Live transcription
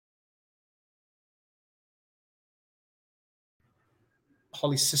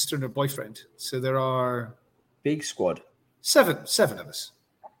Holly's sister and her boyfriend. So there are big squad. Seven of us.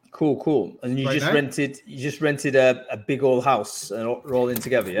 Cool. And you just rented a big old house and we're all in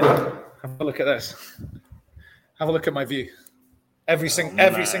together, yeah? Have a look at this. Have a look at my view. Every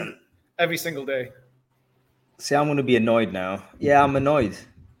single day. See, I'm going to be annoyed now. Yeah, I'm annoyed.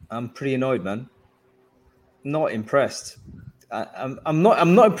 I'm pretty annoyed, man. Not impressed. I'm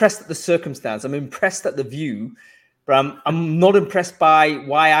not impressed at the circumstance. I'm impressed at the view, but I'm not impressed by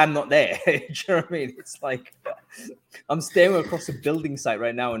why I'm not there. Do you know what I mean? It's like I'm staring across a building site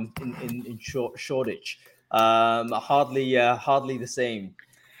right now in Shoreditch. Hardly the same.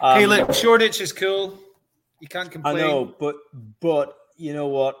 Hey, look, Shoreditch is cool. You can't complain. I know, but you know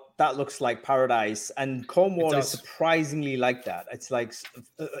what? That looks like paradise, and Cornwall is surprisingly like that. It's like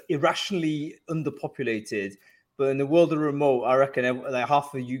irrationally underpopulated. But in the world of remote, I reckon like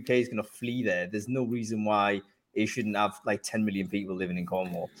half of the UK is going to flee there. There's no reason why it shouldn't have like 10 million people living in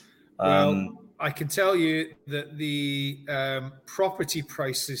Cornwall. Well, I can tell you that the property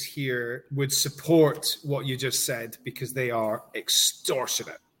prices here would support what you just said because they are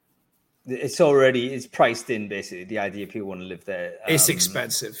extortionate. It's priced in, basically, the idea people want to live there. It's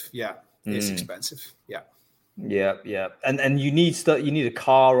expensive. Yeah. It's expensive. Yeah. Yeah. And you need a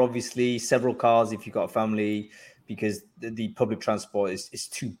car, obviously, several cars if you've got a family, because the public transport is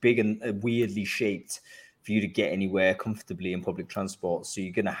too big and weirdly shaped for you to get anywhere comfortably in public transport. So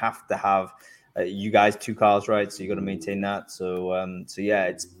you're going to have you guys 2 cars, right? So you got to maintain that. So yeah,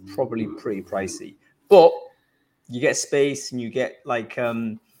 it's probably pretty pricey, but you get space and you get like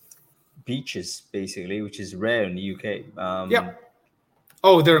beaches basically, which is rare in the UK. Yeah.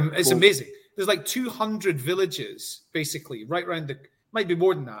 Oh, it's amazing. There's like 200 villages basically right around might be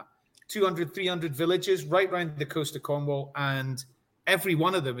more than that. 200, 300 villages right around the coast of Cornwall, and every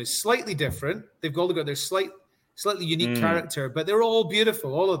one of them is slightly different. They've all got their slightly unique character, but they're all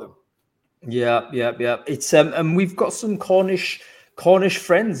beautiful, all of them. Yeah. It's and we've got some Cornish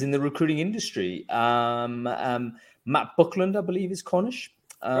friends in the recruiting industry. Matt Buckland, I believe, is Cornish.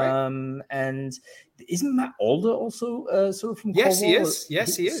 Right. And isn't Matt Alder also sort of from Cornwall?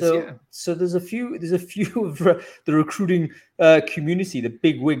 Yes, he is. So there's a few of the recruiting community, the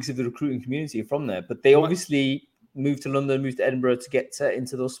big wigs of the recruiting community from there, but they obviously moved to London, moved to Edinburgh to get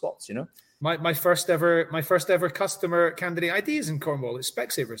into those spots, you know. My first ever customer candidate ID is in Cornwall. It's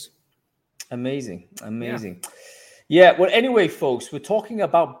Specsavers. Amazing. Yeah, well, anyway, folks, we're talking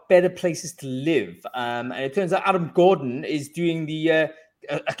about better places to live. And it turns out Adam Gordon is doing the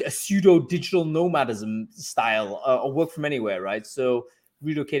a pseudo digital nomadism style or work from anywhere, right? So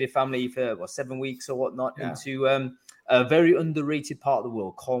relocated family for 7 weeks or whatnot into a very underrated part of the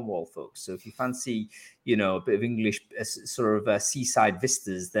world, Cornwall, folks. So if you fancy, a bit of English sort of seaside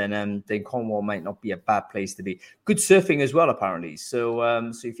vistas, then Cornwall might not be a bad place to be. Good surfing as well, apparently. So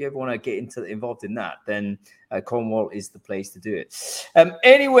if you ever want to get involved in that, then Cornwall is the place to do it.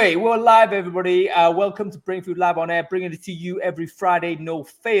 Anyway, we're live, everybody. Welcome to Brainfood Live on Air, bringing it to you every Friday, no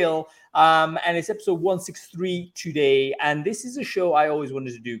fail. And it's episode 163 today. And this is a show I always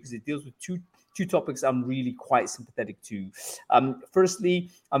wanted to do because it deals with two topics I'm really quite sympathetic to.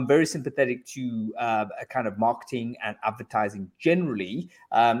 Firstly, I'm very sympathetic to a kind of marketing and advertising generally,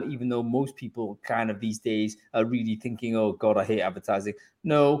 even though most people kind of these days are really thinking, oh God, I hate advertising.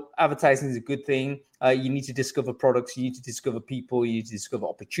 No, advertising is a good thing. You need to discover products, you need to discover people, you need to discover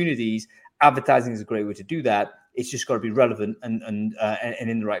opportunities. Advertising is a great way to do that. It's just got to be relevant and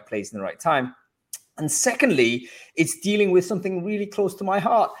in the right place in the right time. And secondly, it's dealing with something really close to my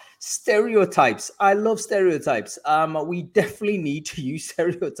heart. Stereotypes. I love stereotypes. We definitely need to use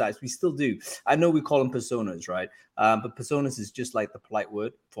stereotypes. We still do. I know we call them personas, right? But personas is just like the polite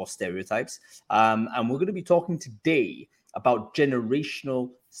word for stereotypes. And we're going to be talking today about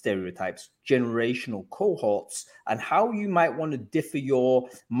generational stereotypes, generational cohorts, and how you might want to differ your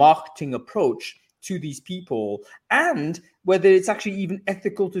marketing approach to these people, and whether it's actually even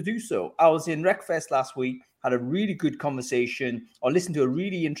ethical to do so. I was in RecFest last week, had a really good conversation, or listened to a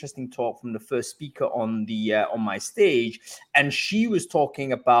really interesting talk from the first speaker on my stage, and she was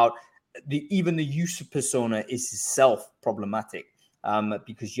talking about even the use of persona is itself problematic.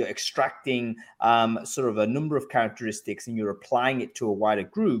 Because you're extracting sort of a number of characteristics and you're applying it to a wider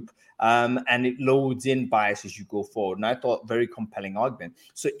group, and it loads in bias as you go forward. And I thought very compelling argument.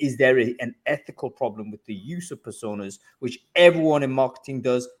 So is there an ethical problem with the use of personas, which everyone in marketing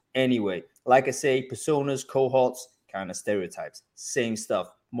does anyway? Like I say, personas, cohorts, kind of stereotypes, same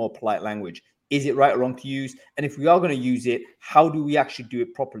stuff, more polite language. Is it right or wrong to use? And if we are going to use it, how do we actually do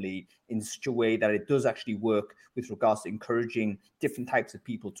it properly in such a way that it does actually work with regards to encouraging different types of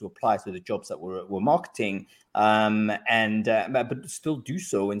people to apply to the jobs that we're marketing, but still do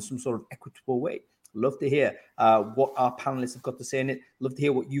so in some sort of equitable way? Love to hear what our panelists have got to say in it. Love to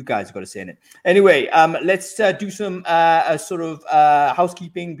hear what you guys have got to say in it. Anyway, let's do some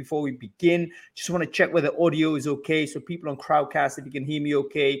housekeeping before we begin. Just want to check whether audio is okay. So people on Crowdcast, if you can hear me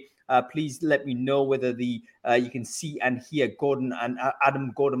okay, please let me know whether you can see and hear Gordon and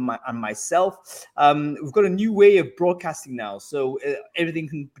Adam, Gordon, and myself. We've got a new way of broadcasting now, so everything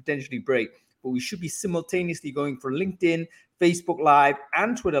can potentially break. But we should be simultaneously going for LinkedIn, Facebook Live,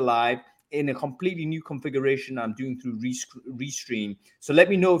 and Twitter Live in a completely new configuration I'm doing through Restream. So let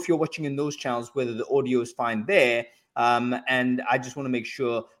me know if you're watching in those channels, whether the audio is fine there. And I just want to make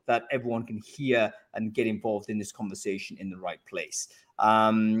sure that everyone can hear and get involved in this conversation in the right place.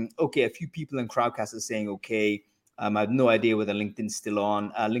 Okay, a few people in Crowdcast are saying, okay, I have no idea whether LinkedIn's still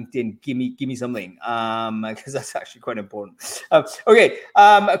on. LinkedIn, give me something, because that's actually quite important. Okay,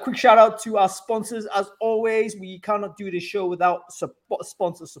 a quick shout out to our sponsors. As always, we cannot do this show without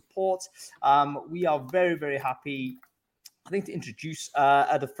sponsor support. We are very, very happy, I think, to introduce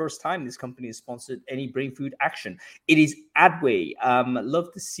the first time this company has sponsored any Brainfood action. It is Adway.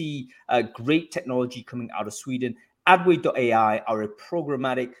 Love to see great technology coming out of Sweden. Adway.ai are a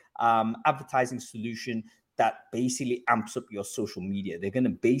programmatic advertising solution that basically amps up your social media. They're going to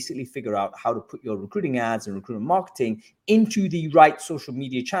basically figure out how to put your recruiting ads and recruitment marketing into the right social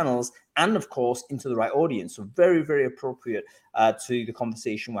media channels and, of course, into the right audience. So very, very appropriate to the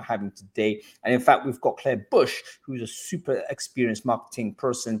conversation we're having today. And in fact, we've got Claire Bush, who's a super experienced marketing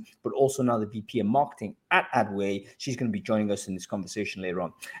person, but also now the VP of marketing at Adway. She's going to be joining us in this conversation later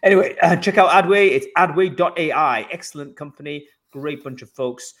on. Anyway, check out Adway. It's adway.ai. Excellent company. Great bunch of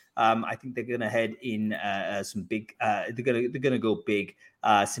folks. I think they're going to head in some big. They're going to go big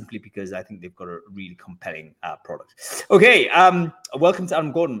simply because I think they've got a really compelling product. Okay, welcome to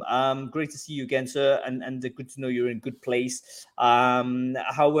Adam Gordon. Great to see you again, sir, and good to know you're in good place. So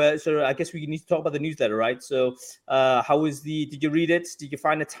I guess we need to talk about the newsletter, right? So how was did you read it? Did you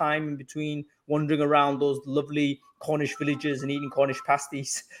find a time in between wandering around those lovely Cornish villages and eating Cornish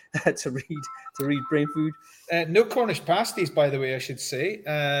pasties to read Brainfood? No Cornish pasties, by the way, I should say.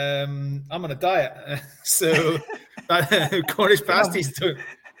 I'm on a diet, so Cornish pasties don't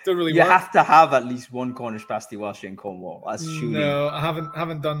really work. You have to have at least one Cornish pasty whilst you're in Cornwall. That's surely... No, I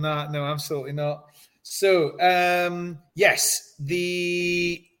haven't done that. No, absolutely not. So, yes,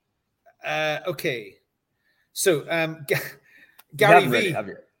 okay. So, Gary V.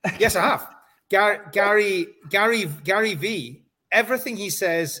 Yes, I have. Gary V. Everything he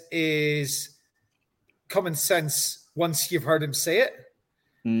says is common sense once you've heard him say it.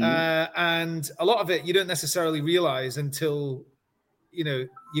 And a lot of it you don't necessarily realize until you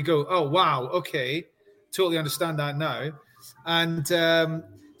go, oh wow, okay, totally understand that now. And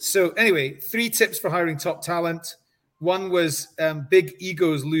so anyway, 3 tips for hiring top talent. One was big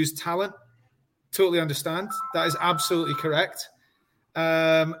egos lose talent. Totally understand. That is absolutely correct.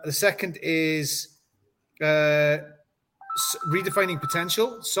 The second is redefining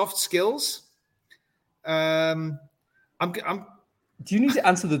potential, soft skills. Do you need to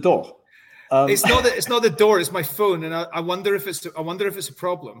answer the door? It's not the door. It's my phone, and I wonder if it's a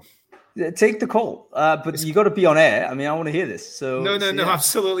problem. Take the call, but you got to be on air. I mean, I want to hear this. So no,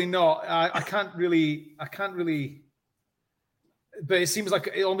 absolutely not. I can't really. But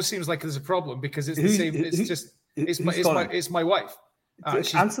it almost seems like there's a problem because it's the same. It's my wife.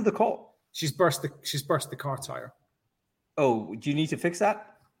 Answer the call. She's burst the car tire. Oh, do you need to fix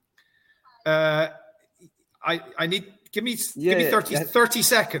that? I need. Give me 30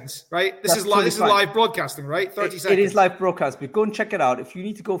 seconds, right? This is live broadcasting, right? 30 seconds. It is live broadcast, but go and check it out. If you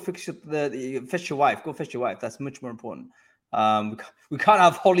need to go fetch your wife, go fetch your wife. That's much more important. We can't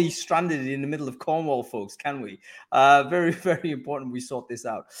have Holly stranded in the middle of Cornwall, folks, can we? Very, very important we sort this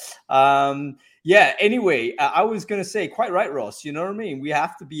out. Anyway, I was going to say, quite right, Ross, you know what I mean? We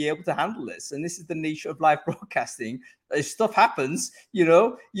have to be able to handle this. And this is the nature of live broadcasting. If stuff happens, you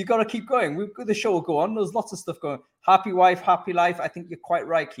got to keep going. The show will go on. There's lots of stuff going on. Happy wife, happy life. I think you're quite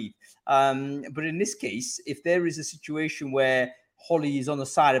right, Keith. But in this case, if there is a situation where Holly is on the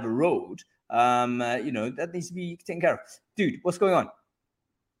side of a road, that needs to be taken care of. Dude, what's going on?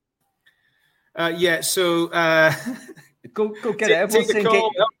 So go get it. Everyone's saying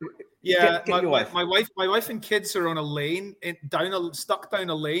get your wife. My wife and kids are on a lane stuck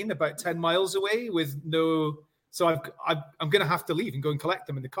down a lane about 10 miles away with no So I'm going to have to leave and go and collect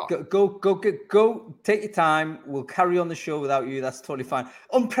them in the car. Go. Take your time. We'll carry on the show without you. That's totally fine.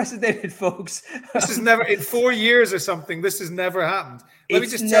 Unprecedented, folks. This has never, in 4 years or something, this has never happened. Let me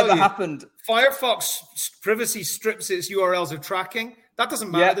just tell you, happened. Firefox privacy strips its URLs of tracking. That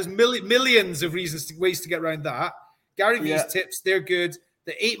doesn't matter. There's millions of ways to get around that. Gary Vee's tips, they're good.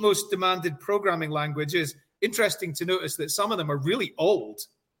 The 8 most demanded programming languages. Interesting to notice that some of them are really old.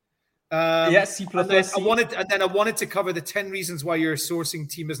 C++. I wanted to cover the 10 reasons why your sourcing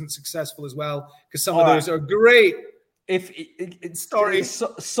team isn't successful as well, because some of those are great.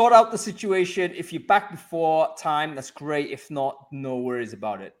 Sort out the situation. If you're back before time, that's great. If not, no worries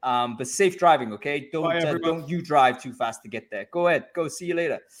about it. But safe driving, okay? Don't you drive too fast to get there. Go ahead. Go. See you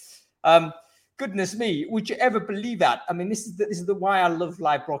later. Goodness me, would you ever believe that? I mean, this is the why I love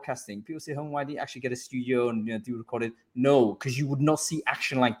live broadcasting. People say, why do you actually get a studio and do recorded? No, because you would not see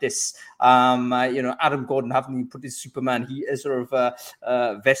action like this. Adam Gordon having to put his Superman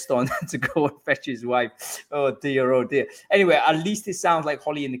vest on to go and fetch his wife. Oh dear. Anyway, at least it sounds like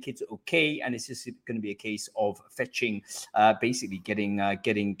Holly and the kids are okay, and it's just going to be a case of fetching, basically getting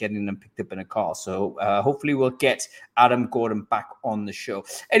them picked up in a car. So hopefully we'll get Adam Gordon back on the show.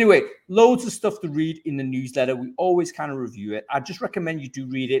 Anyway, loads of stuff to read in the newsletter. We always kind of review it. I just recommend you do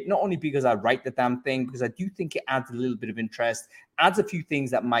read it, not only because I write the damn thing, because I do think it adds a little bit of interest, adds a few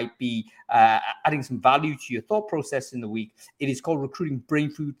things that might be adding some value to your thought process in the week. It is called Recruiting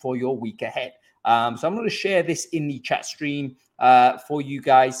Brain Food for Your Week Ahead. So I'm going to share this in the chat stream for you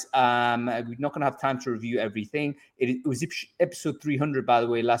guys. We're not going to have time to review everything. It was episode 300, by the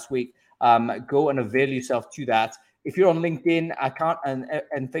way, last week. Go and avail yourself to that. If you're on LinkedIn, I can't,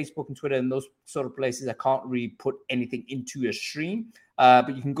 and Facebook and Twitter and those sort of places, I can't really put anything into a stream.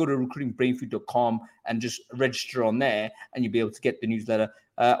 But you can go to recruitingbrainfood.com and just register on there, and you'll be able to get the newsletter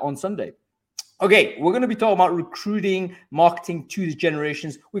on Sunday. Okay, we're going to be talking about recruiting, marketing to the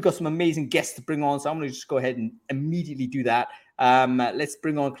generations. We've got some amazing guests to bring on, so I'm going to just go ahead and immediately do that. Let's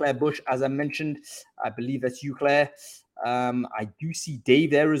bring on Claire Bush, as I mentioned. I believe that's you, Claire. I do see Dave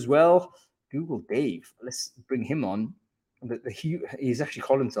there as well. Google Dave. Let's bring him on. He's actually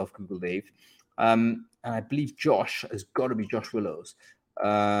called himself Google Dave. And I believe Josh has got to be Josh Willows.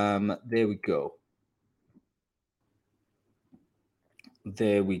 There we go.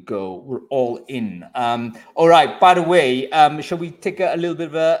 We're all in. All right. By the way, shall we take a little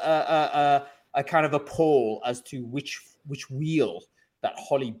bit of a kind of a poll as to which wheel that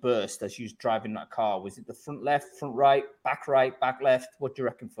Holly burst as she was driving that car? Was it the front left, front right, back left? What do you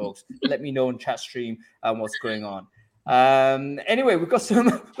reckon, folks? Let me know in chat stream what's going on. Anyway, we've got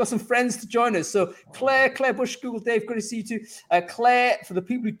some friends to join us. So Claire Bush, Google Dave, good to see you too. Claire, for the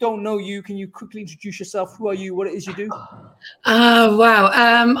people who don't know you, can you quickly introduce yourself? Who are you? What it is you do? Wow.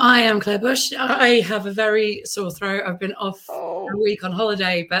 I am Claire Bush. I have a very sore throat. I've been off a week on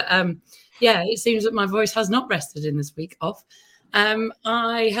holiday, but it seems that my voice has not rested in this week off.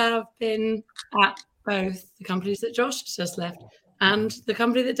 I have been at both the companies that Josh has just left and the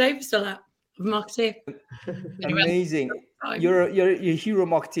company that Dave is still at. Marketeer. Amazing. You're a hero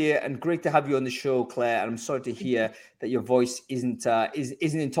marketeer, and great to have you on the show, Claire. And I'm sorry to hear that your voice isn't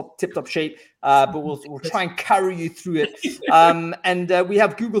in tip-top shape, but we'll try and carry you through it. And we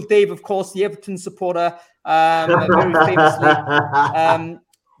have Google Dave, of course, the Everton supporter, very famously.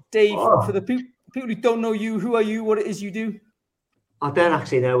 Dave, for the people who don't know you, who are you? What it is you do? I don't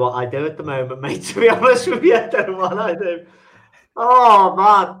actually know what I do at the moment, mate. To be honest with you, I don't know what I do. Oh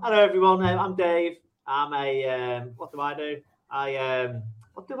man! Hello everyone. I'm Dave. I'm a what do I do?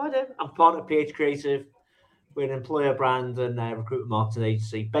 What do I do? I'm part of PH Creative. We're an employer brand and recruitment marketing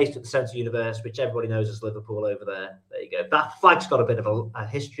agency based at the Centre Universe, which everybody knows as Liverpool over there. There you go. That flag's got a bit of a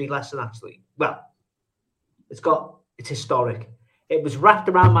history lesson, actually. Well, it's historic. It was wrapped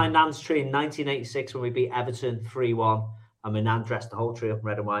around my nan's tree in 1986 when we beat Everton 3-1, and my nan dressed the whole tree up in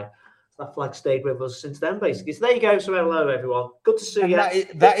red and white. That flag stayed with us since then, basically. So there you go. So hello, everyone. Good to see you.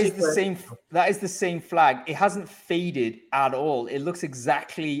 That is the same flag. It hasn't faded at all. It looks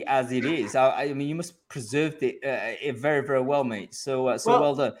exactly as it is. I mean, you must have preserved it very, very well, mate. So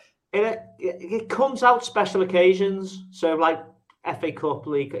well done. It comes out special occasions. So like FA Cup,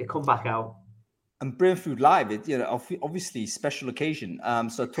 League, it come back out. And Brainfood Live, obviously special occasion.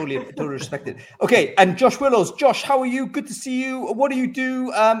 So totally respect it. Okay, and Josh Willows. Josh, how are you? Good to see you. What do you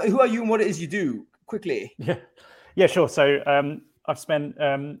do? Who are you and what it is you do? Quickly. Yeah, sure. So I've spent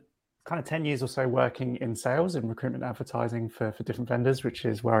kind of 10 years or so working in sales and recruitment advertising for different vendors, which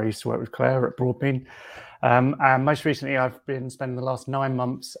is where I used to work with Claire at Broadbean. And most recently, I've been spending the last 9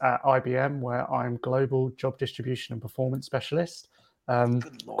 months at IBM, where I'm Global Job Distribution and Performance Specialist.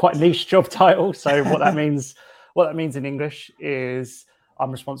 Quite niche job title. So what that means, what that means in English is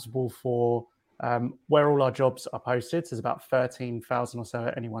I'm responsible for where all our jobs are posted. So there's about 13,000 or so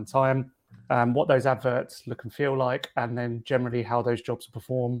at any one time. What those adverts look and feel like, and then generally how those jobs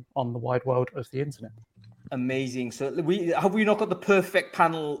perform on the wide world of the internet. Amazing. So have we not got the perfect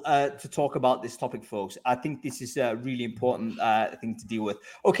panel to talk about this topic, folks? I think this is a really important thing to deal with.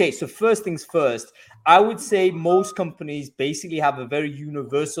 Okay, so first things first, I would say most companies basically have a very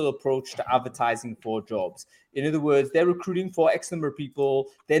universal approach to advertising for jobs. In other words, they're recruiting for X number of people.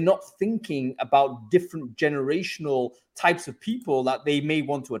 They're not thinking about different generational types of people that they may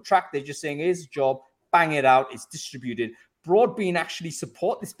want to attract. They're just saying, here's a job, bang it out, it's distributed. Broadbean actually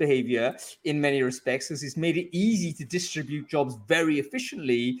support this behavior in many respects because it's made it easy to distribute jobs very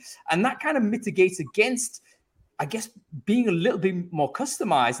efficiently. And that kind of mitigates against, I guess, being a little bit more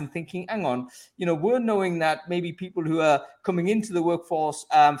customized and thinking, hang on, we're knowing that maybe people who are coming into the workforce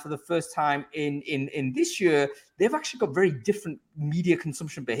for the first time in this year, they've actually got very different media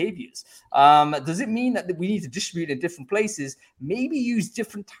consumption behaviors. Does it mean that we need to distribute in different places? Maybe use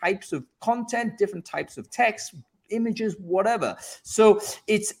different types of content, different types of text, images, whatever. So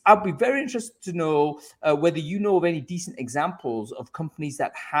I'd be very interested to know whether you know of any decent examples of companies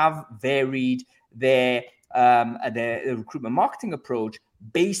that have varied their recruitment marketing approach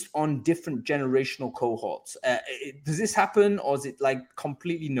based on different generational cohorts. Does this happen, or is it like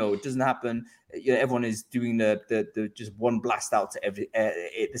completely no? It doesn't happen. Everyone is doing the just one blast out to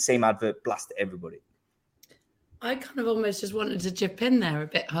the same advert blast to everybody. I kind of almost just wanted to chip in there a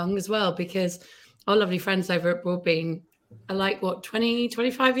bit, Hung, as well, because our lovely friends over at Broadbean are like, 20,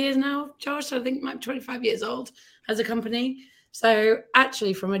 25 years now, Josh? I think might be 25 years old as a company. So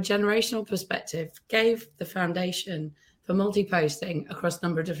actually, from a generational perspective, gave the foundation for multi-posting across a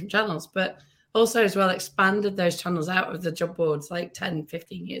number of different channels, but also as well expanded those channels out of the job boards like 10,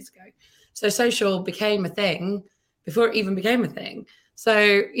 15 years ago. So social became a thing before it even became a thing.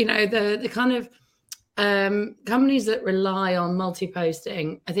 So, the kind of companies that rely on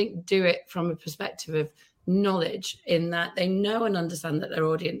multi-posting, I think, do it from a perspective of knowledge, in that they know and understand that their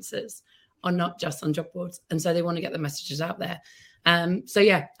audiences are not just on job boards, and so they want to get the messages out there. So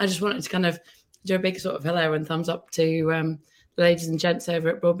yeah, I just wanted to kind of do a big sort of hello and thumbs up to the ladies and gents over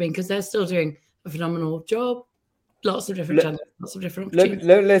at Broadbean, because they're still doing a phenomenal job. Lots of different channels, lots of different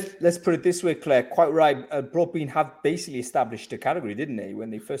opportunities. Let's put it this way, Claire. Quite right. Broadbean have basically established a category, didn't they? When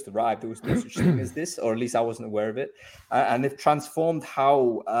they first arrived, there was no such thing as this, or at least I wasn't aware of it. And they've transformed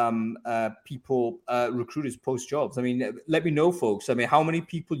how recruiters post jobs. I mean, let me know, folks. I mean, how many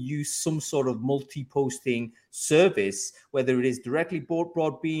people use some sort of multi-posting service, whether it is directly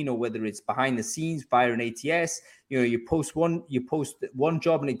Broadbean or whether it's behind the scenes via an ATS? You post one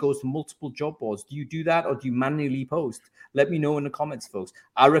job and it goes to multiple job boards. Do you do that, or do you manually post? Let me know in the comments, folks.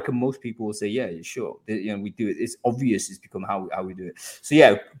 I reckon most people will say, yeah, sure. We do it. It's obvious. It's become how we do it. So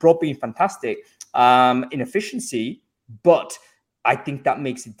yeah, Broadbean, fantastic in efficiency, but I think that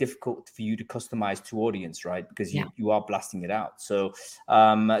makes it difficult for you to customize to audience, right? Because you are blasting it out. So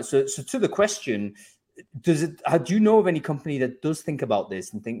to the question, do you know of any company that does think about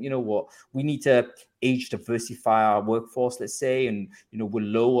this and think, we need to age diversify our workforce, let's say, and we're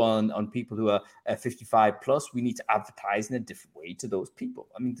low on people who are 55 plus. We need to advertise in a different way to those people.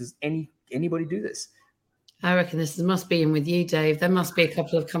 I mean, does anybody do this? I reckon this must be in with you, Dave. There must be a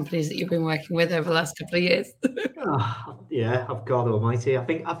couple of companies that you've been working with over the last couple of years. Yeah, I've God almighty. I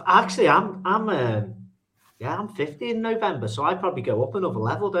think I'm 50 in November, so I probably go up another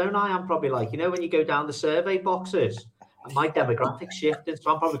level, don't I? I'm probably like, when you go down the survey boxes, my demographics shifting,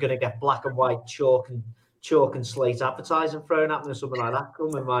 so I'm probably going to get black and white chalk and slate advertising thrown at me or something like that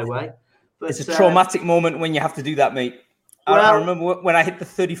coming my way. But it's a traumatic moment when you have to do that, mate. I remember when I hit the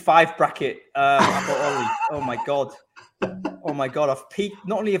 35 bracket, I thought, oh my God, I've peaked.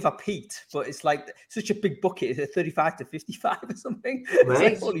 Not only have I peaked, but it's like such a big bucket. Is it 35 to 55 or something? Right. It's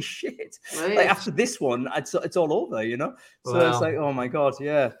like, holy shit. Right. Like after this one, it's all over, So it's like, oh my God,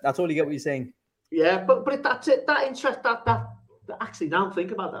 yeah. I totally get what you're saying. Yeah, but that's it. That interest, that actually, now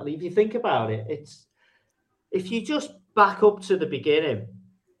think about that. If you think about it, it's, if you just back up to the beginning,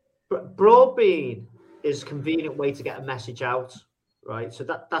 Broadbean is a convenient way to get a message out, right? So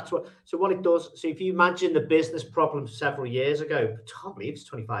that's what it does. So if you imagine the business problem several years ago, I can't believe it's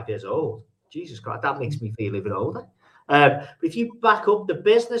 25 years old. Jesus Christ, that makes me feel even older. But if you back up, the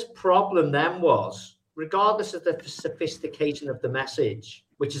business problem then was, regardless of the sophistication of the message,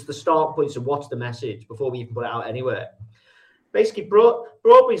 which is the start point of what's the message before we even put it out anywhere. Basically,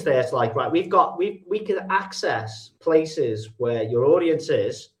 Broadbean's there. It's like, right, we can access places where your audience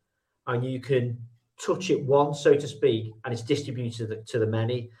is, and you can touch it once, so to speak, and it's distributed to the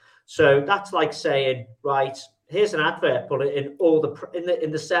many. So that's like saying, right, here's an advert, put it in all in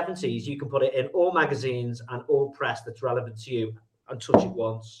the 70s, you can put it in all magazines and all press that's relevant to you and touch it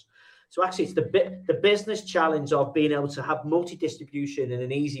once. So actually it's the business challenge of being able to have multi-distribution in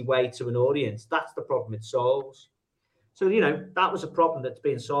an easy way to an audience. That's the problem it solves. So, that was a problem that's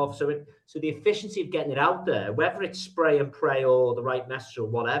being solved. So the efficiency of getting it out there, whether it's spray and pray or the right message or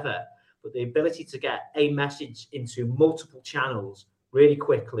whatever, but the ability to get a message into multiple channels really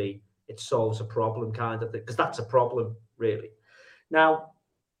quickly, it solves a problem kind of thing, because that's a problem, really. Now,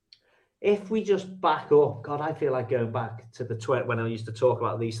 if we just back up, God, I feel like going back to when I used to talk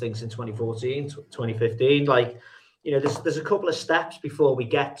about these things in 2014, 2015, there's a couple of steps before we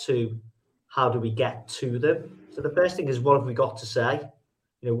get to how do we get to them. So the first thing is, what have we got to say?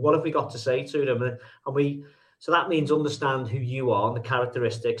 What have we got to say to them? So that means understand who you are and the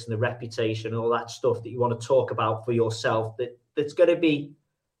characteristics and the reputation and all that stuff that you want to talk about for yourself, that's going to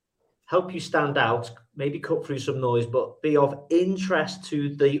help you stand out, maybe cut through some noise, but be of interest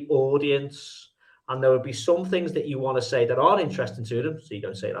to the audience. And there will be some things that you want to say that aren't interesting to them, so you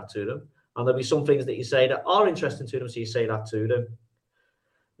don't say that to them. And there'll be some things that you say that are interesting to them, so you say that to them.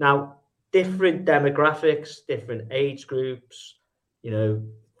 Now, different demographics, different age groups,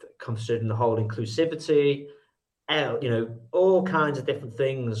 considering the whole inclusivity, all kinds of different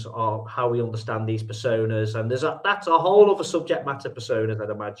things are how we understand these personas. And that's a whole other subject matter, personas, I'd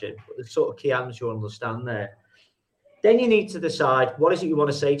imagine. But there's sort of key elements you understand there. Then you need to decide what is it you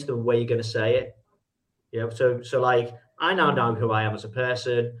want to say to them, where you're going to say it. So like, I now know who I am as a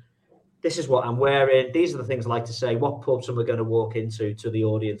person. This is what I'm wearing. These are the things I like to say. What pubs am I going to walk into to the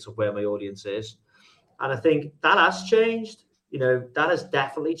audience of where my audience is? And I think that has changed. That has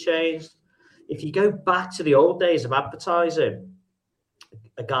definitely changed. If you go back to the old days of advertising,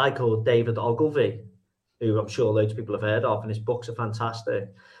 a guy called David Ogilvy, who I'm sure loads of people have heard of, and his books are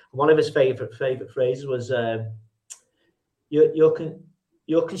fantastic. One of his favorite phrases was,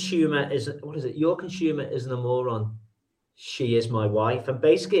 your consumer isn't, what is it? Your consumer isn't a moron. She is my wife. And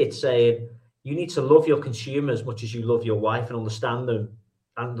basically it's saying you need to love your consumer as much as you love your wife and understand them,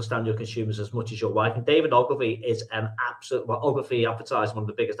 and understand your consumers as much as your wife. And David Ogilvy is an absolute, Ogilvy Advertising, one of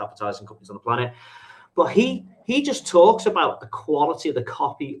the biggest advertising companies on the planet. But he just talks about the quality of the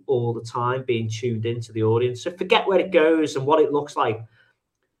copy all the time being tuned into the audience. So forget where it goes and what it looks like.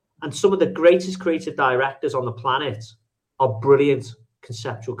 And some of the greatest creative directors on the planet are brilliant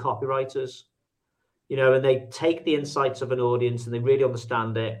conceptual copywriters. And they take the insights of an audience and they really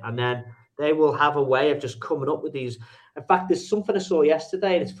understand it. And then they will have a way of just coming up with these. In fact, there's something I saw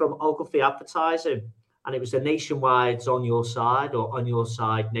yesterday, and it's from Ogilvy Advertising. And it was the Nationwide's On Your Side, or On Your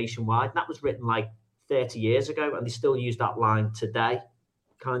Side Nationwide. And that was written like 30 years ago. And they still use that line today,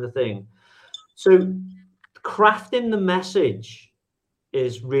 kind of thing. So crafting the message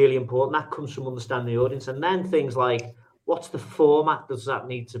is really important. That comes from understanding the audience. And then things like, what's the format does that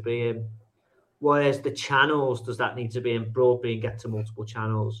need to be in? Where's the channels does that need to be in? Broadly, and get to multiple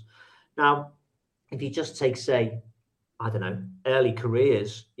channels. Now, if you just take, say, I don't know, early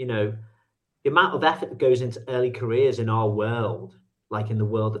careers, the amount of effort that goes into early careers in our world, like in the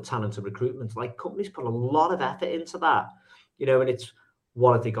world of talent and recruitment, like companies put a lot of effort into that, and it's,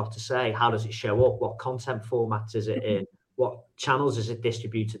 what have they got to say? How does it show up? What content formats is it in? What channels is it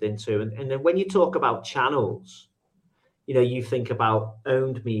distributed into? And then when you talk about channels, you think about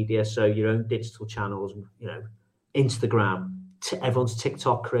owned media, so your own digital channels, Instagram, everyone's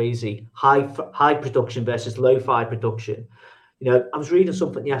TikTok crazy, high production versus lo-fi production. I was reading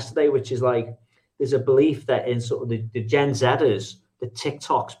something yesterday, which is like, there's a belief that in sort of the Gen Zers, the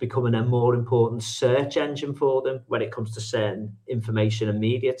TikTok's becoming a more important search engine for them when it comes to certain information and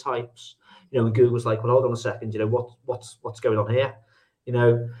media types. And Google's like, well, hold on a second, what's going on here?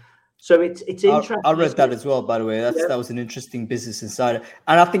 So it's interesting. I read that as well, by the way. That was an interesting Business Insider.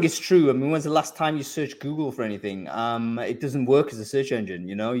 And I think it's true. I mean, when's the last time you search Google for anything? It doesn't work as a search engine,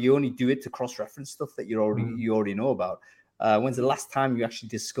 You only do it to cross-reference stuff that you already know about. When's the last time you actually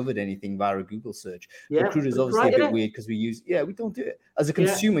discovered anything via a Google search? Recruiter's obviously a bit weird because we don't do it. As a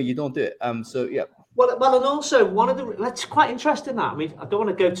consumer, you don't do it. Well, and also that's quite interesting that. I mean, I don't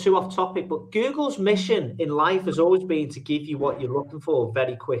want to go too off topic, but Google's mission in life has always been to give you what you're looking for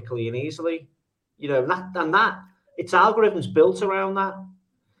very quickly and easily. That its algorithm's built around that.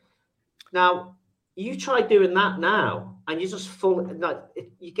 Now, you try doing that now, and you're just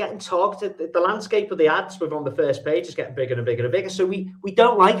you're getting targeted. The landscape of the ads with on the first page is getting bigger and bigger and bigger. So we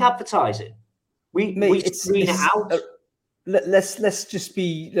don't like advertising. We screen it out. Let's just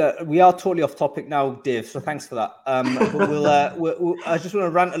be. We are totally off topic now, Dave. So thanks for that. But I just want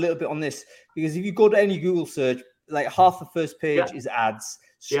to rant a little bit on this, because if you go to any Google search, like half the first page is ads.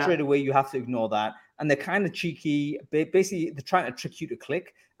 Straight away, you have to ignore that. and they're kind of cheeky. Basically, they're trying to trick you to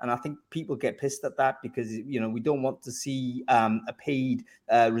click. And I think people get pissed at that because, we don't want to see a paid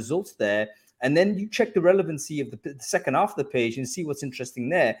results there. And then you check the relevancy of the second half of the page and see what's interesting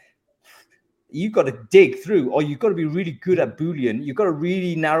there. You've got to dig through, or you've got to be really good at Boolean. You've got to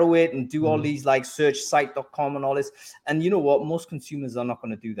really narrow it and do all these like searchsite.com and all this. And you know what? Most consumers are not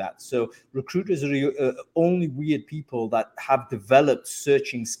going to do that. So recruiters are only weird people that have developed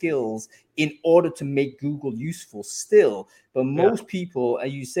searching skills in order to make Google useful still. But most people,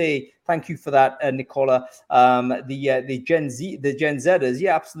 you say, thank you for that, Nicola. The Gen Zers,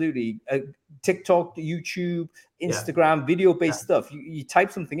 absolutely. TikTok, YouTube, Instagram, video-based stuff. You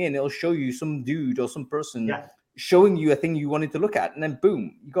type something in, it'll show you some dude or some person showing you a thing you wanted to look at, and then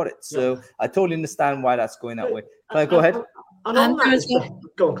boom, you got it. So I totally understand why that's going that way. Claire, go ahead. Go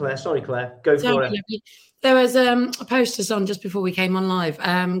on, Claire. Sorry, Claire. Go for it. There was a post on just before we came on live.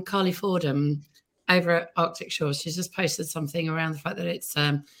 Carly Fordham over at Arctic Shores, she's just posted something around the fact that it's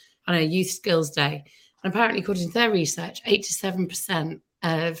Youth Skills Day. And apparently, according to their research, 87%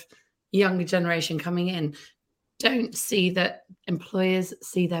 of younger generation coming in don't see that employers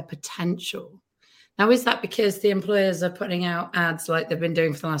see their potential. Now, is that because the employers are putting out ads like they've been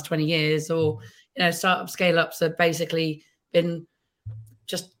doing for the last 20 years, or startup scale-ups have basically been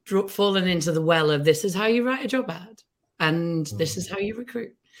just fallen into the well of this is how you write a job ad and this is how you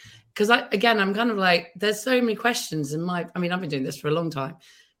recruit? Because I'm kind of like, there's so many questions in I've been doing this for a long time,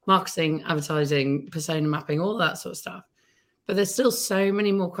 marketing, advertising, persona mapping, all that sort of stuff. But there's still so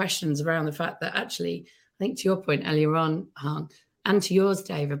many more questions around the fact that actually, I think to your point earlier on, Han, and to yours,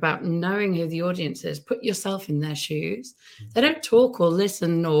 Dave, about knowing who the audience is, put yourself in their shoes. They don't talk or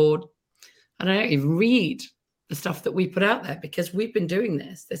listen or, I don't know, even read the stuff that we put out there because we've been doing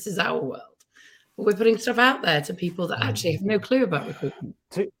this. This is our world. But we're putting stuff out there to people that actually have no clue about recruitment.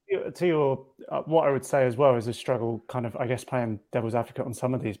 To your, what I would say as well is a struggle kind of, I guess, playing devil's advocate on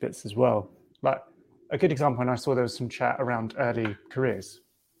some of these bits as well. Like a good example, when I saw there was some chat around early careers.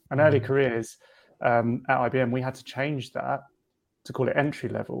 And early careers at IBM, we had to change that to call it entry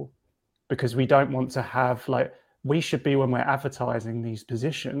level because we don't want to have we should be, when we're advertising these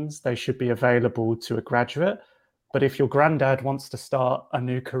positions, they should be available to a graduate. But if your granddad wants to start a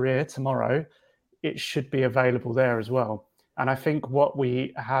new career tomorrow, it should be available there as well. And I think what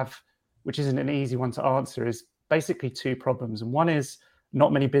we have, which isn't an easy one to answer, is basically two problems. And one is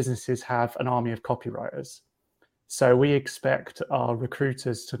not many businesses have an army of copywriters. So we expect our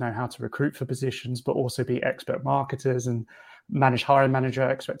recruiters to know how to recruit for positions, but also be expert marketers and manage hiring manager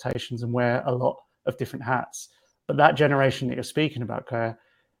expectations and wear a lot of different hats. But that generation that you're speaking about, Claire,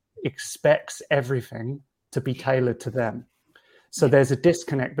 expects everything to be tailored to them. So there's a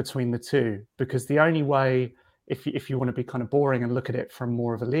disconnect between the two, because the only way, if you want to be kind of boring and look at it from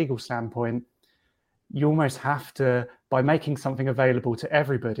more of a legal standpoint, you almost have to, by making something available to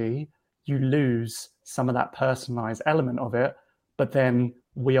everybody, you lose some of that personalized element of it. But then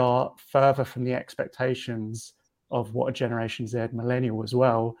we are further from the expectations of what a Generation Z millennial as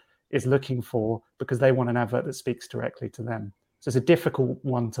well is looking for, because they want an advert that speaks directly to them. So it's a difficult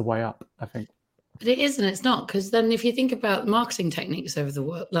one to weigh up, I think. But it is and it's not, because then if you think about marketing techniques over the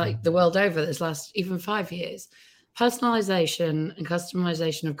world, like the world over, this last even 5 years, personalization and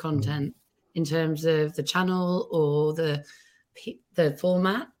customization of content in terms of the channel or the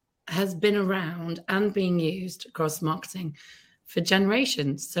format has been around and being used across marketing for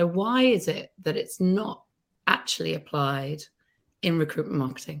generations. So why is it that it's not actually applied in recruitment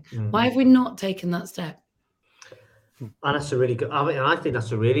marketing? Why have we not taken that step? And that's a really good. I think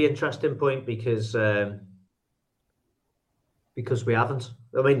that's a really interesting point because we haven't.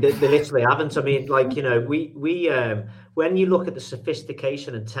 I mean, they literally haven't. I mean, we when you look at the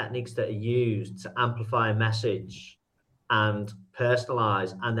sophistication and techniques that are used to amplify a message and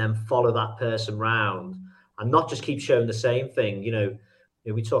personalize, and then follow that person round, and not just keep showing the same thing.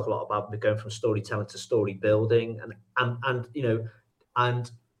 We talk a lot about going from storytelling to story building, and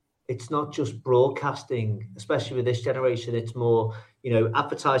it's not just broadcasting, especially with this generation. It's more,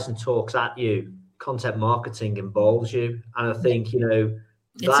 advertising talks at you, content marketing involves you. And I think,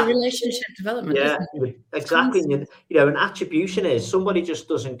 it's a relationship development. Yeah, isn't it? Exactly. And, an attribution is somebody just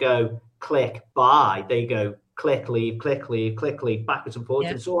doesn't go click, buy. They go click, leave, backwards and forwards.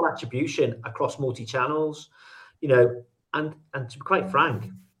 Yeah. It's all attribution across multi-channels, and to be quite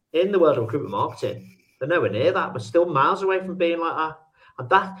frank, in the world of recruitment marketing, they're nowhere near that. We're still miles away from being like that.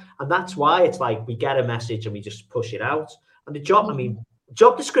 And that's why it's like we get a message and we just push it out. And the job,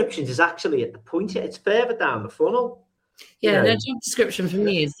 job descriptions is actually at the point, it's further down the funnel. Yeah, the job description for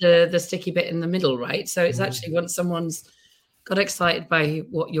me is the sticky bit in the middle, right? So it's actually once someone's got excited by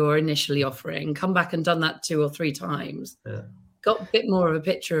what you're initially offering, come back and done that 2 or 3 times, got a bit more of a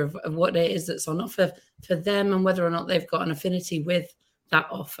picture of what it is that's on offer for them and whether or not they've got an affinity with that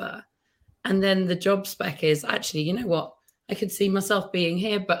offer. And then the job spec is actually, you know what, I could see myself being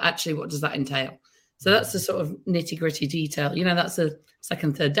here, but actually what does that entail? So that's the sort of nitty gritty detail. You know, that's a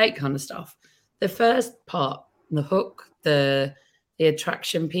second, third date kind of stuff. The first part, the hook, the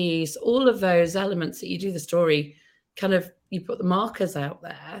attraction piece, all of those elements that you do the story, kind of, you put the markers out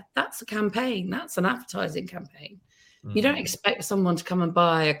there. That's a campaign. That's an advertising campaign. You don't expect someone to come and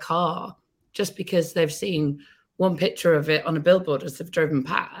buy a car just because they've seen one picture of it on a billboard as they've driven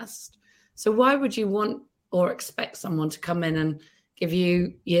past. So why would you want or expect someone to come in and give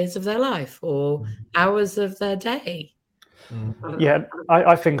you years of their life or hours of their day? Yeah,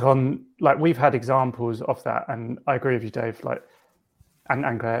 I think on, like, we've had examples of that, and I agree with you, Dave, like,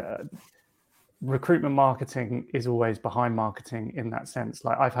 and Claire, recruitment marketing is always behind marketing in that sense.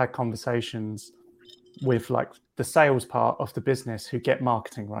 Like, I've had conversations with like the sales part of the business who get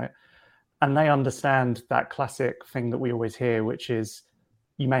marketing, right? And they understand that classic thing that we always hear, which is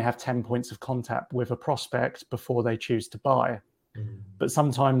you may have 10 points of contact with a prospect before they choose to buy. But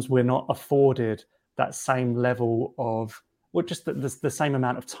sometimes we're not afforded that same level of, well, just the same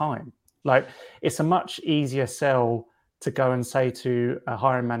amount of time. Like, it's a much easier sell to go and say to a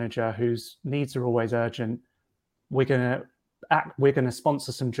hiring manager whose needs are always urgent, we're going to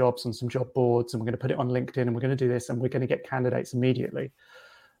sponsor some jobs on some job boards, and we're going to put it on LinkedIn, and we're going to do this, and we're going to get candidates immediately.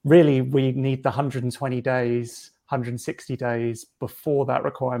 Really, we need the 120 days, 160 days before that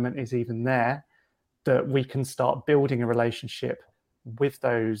requirement is even there, that we can start building a relationship with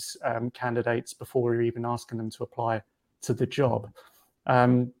those candidates before we're even asking them to apply to the job.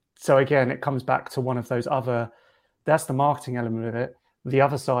 So again, it comes back to one of those other, that's the marketing element of it. The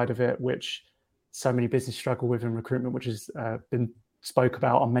other side of it, which so many businesses struggle with in recruitment, which has been spoke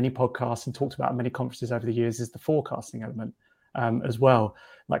about on many podcasts and talked about at many conferences over the years, is the forecasting element as well.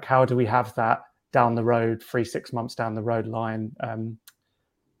 Like, how do we have that down the road, 3-6 months down the road line?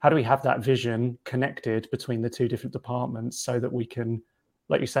 How do we have that vision connected between the two different departments so that we can,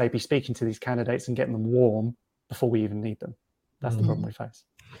 like you say, be speaking to these candidates and getting them warm before we even need them? That's the problem we face.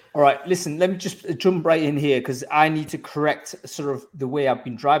 All right, listen, let me just jump right in here because I need to correct sort of the way I've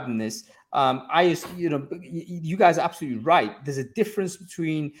been driving this. You guys are absolutely right. There's a difference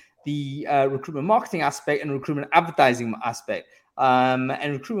between the recruitment marketing aspect and recruitment advertising aspect.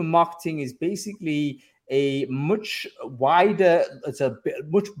 And recruitment marketing is basically a much wider,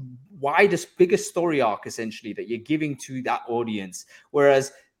 bigger story arc, essentially, that you're giving to that audience.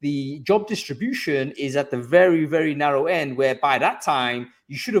 Whereas the job distribution is at the very, very narrow end, where by that time,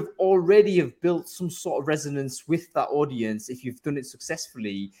 you should have already have built some sort of resonance with that audience if you've done it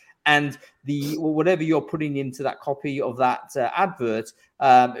successfully. And whatever you're putting into that copy of that advert,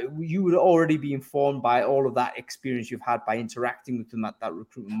 you would already be informed by all of that experience you've had by interacting with them at that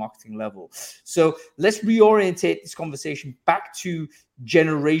recruitment marketing level. So let's reorientate this conversation back to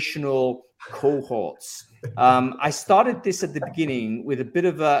generational cohorts. I started this at the beginning with a bit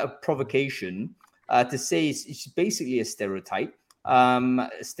of a provocation to say it's basically a stereotype.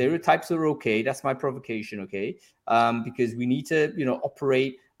 Stereotypes are okay. That's my provocation, okay? Because we need to,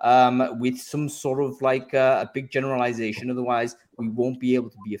 operate with some sort of like a big generalization. Otherwise, we won't be able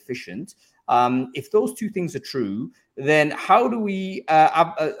to be efficient. If those two things are true, then how do we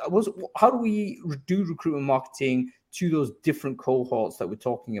do recruitment marketing to those different cohorts that we're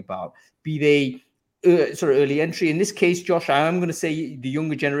talking about? Be they sort of early entry. In this case, Josh, I am going to say the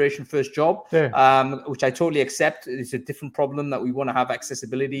younger generation first job, which I totally accept. It's a different problem that we want to have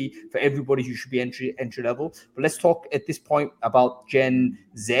accessibility for everybody who should be entry level. But let's talk at this point about Gen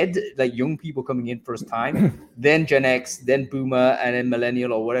Z, like young people coming in first time, then Gen X, then Boomer, and then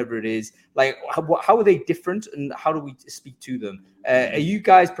Millennial or whatever it is. Like, how are they different, and how do we speak to them? Are you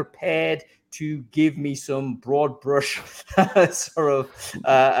guys prepared to give me some broad brush sort of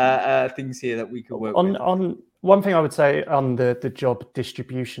things here that we could work with? On one thing I would say on the job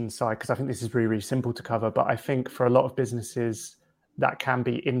distribution side, because I think this is really, really simple to cover, but I think for a lot of businesses that can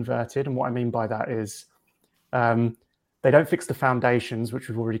be inverted. And what I mean by that is they don't fix the foundations, which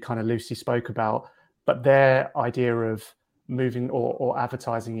we've already kind of loosely spoke about, but their idea of moving or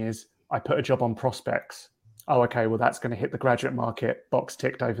advertising is, I put a job on prospects. Oh, okay, well, that's going to hit the graduate market, box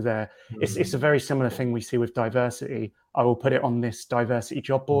ticked over there. It's a very similar thing we see with diversity. I will put it on this diversity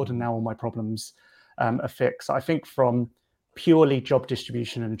job board, and now all my problems are fixed. I think from purely job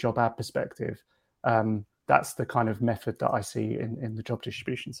distribution and a job ad perspective, that's the kind of method that I see in the job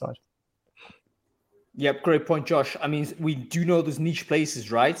distribution side. Yep, great point, Josh. I mean, we do know there's niche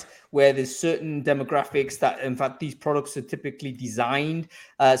places, right, where there's certain demographics that, in fact, these products are typically designed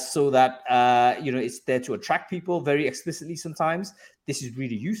so that, it's there to attract people very explicitly sometimes. This is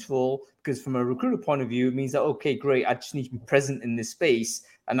really useful because from a recruiter point of view, it means that, okay, great, I just need to be present in this space,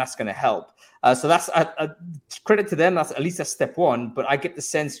 and that's going to help. So that's credit to them. At least that's step one. But I get the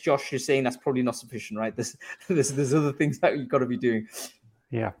sense, Josh, you're saying that's probably not sufficient, right? There's other things that you've got to be doing.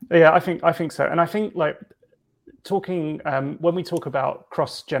 Yeah, I think so. And I think like talking when we talk about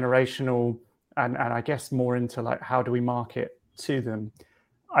cross-generational and I guess more into like how do we market to them,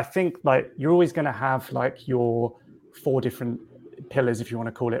 I think like you're always going to have like your 4 different pillars, if you want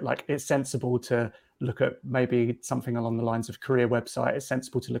to call it. Like it's sensible to look at maybe something along the lines of career website. It's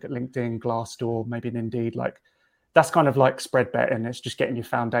sensible to look at LinkedIn, Glassdoor, maybe an Indeed. Like that's kind of like spread betting. It's just getting your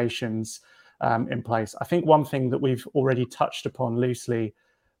foundations in place. I think one thing that we've already touched upon loosely,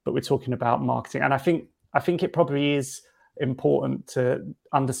 but we're talking about marketing, and I think it probably is important to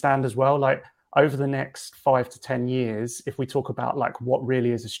understand as well, like over the next 5 to 10 years, if we talk about like what really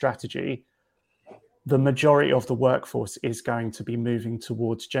is a strategy, the majority of the workforce is going to be moving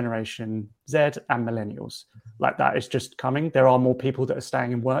towards Generation Z and millennials. Like that is just coming. There are more people that are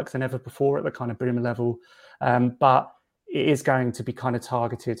staying in work than ever before at the kind of boomer level, but it is going to be kind of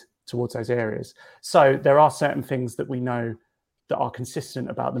targeted towards those areas. So there are certain things that we know that are consistent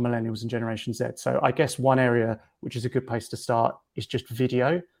about the millennials and Generation Z. So I guess one area which is a good place to start is just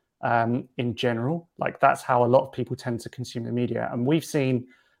video in general. Like that's how a lot of people tend to consume the media. And we've seen,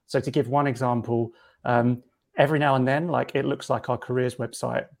 so to give one example, every now and then, like it looks like our careers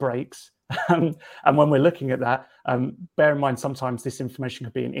website breaks. And when we're looking at that, bear in mind, sometimes this information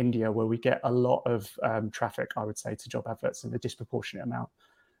could be in India where we get a lot of traffic, I would say, to job adverts in a disproportionate amount.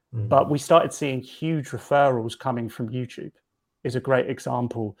 But we started seeing huge referrals coming from YouTube. Is a great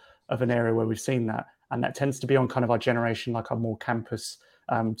example of an area where we've seen that. And that tends to be on kind of our generation, like our more campus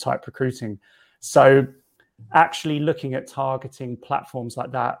type recruiting. So actually looking at targeting platforms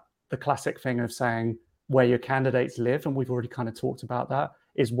like that, the classic thing of saying where your candidates live, and we've already kind of talked about that,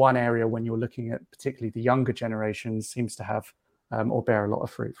 is one area when you're looking at particularly the younger generations seems to have or bear a lot of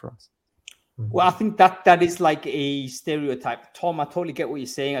fruit for us. Well, I think that is like a stereotype. Tom, I totally get what you're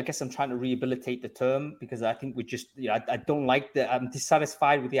saying. I guess I'm trying to rehabilitate the term because I think we just, I don't like I'm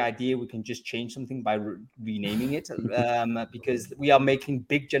dissatisfied with the idea we can just change something by renaming it because we are making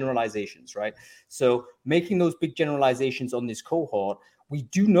big generalizations, right? So making those big generalizations on this cohort, we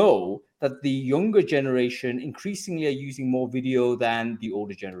do know that the younger generation increasingly are using more video than the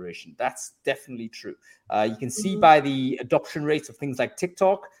older generation. That's definitely true. You can see by the adoption rates of things like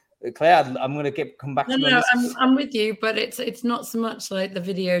TikTok. Claire, I'm going to come back to you on this. I'm with you, but it's not so much like the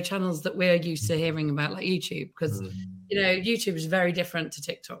video channels that we're used to hearing about, like YouTube, because YouTube is very different to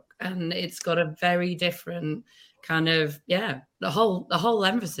TikTok, and it's got a very different kind of the whole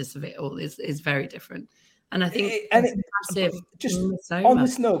emphasis of it all is very different. And I think massive. Just on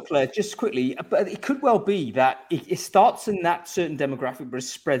this note, Claire, just quickly, but it could well be that it starts in that certain demographic, but it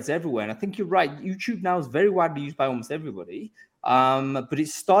spreads everywhere. And I think you're right. YouTube now is very widely used by almost everybody. But it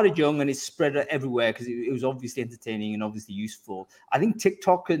started young and it's spread everywhere because it was obviously entertaining and obviously useful. I think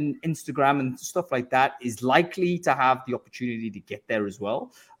TikTok and Instagram and stuff like that is likely to have the opportunity to get there as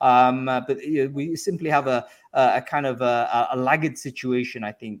well. But we simply have a kind of a laggard situation,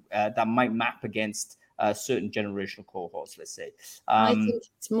 I think, that might map against certain generational cohorts, let's say. I think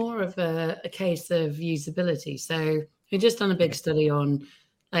it's more of a case of usability. So we've just done a big study on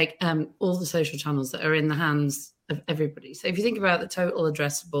like all the social channels that are in the hands of everybody. So if you think about the total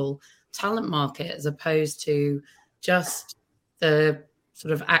addressable talent market as opposed to just the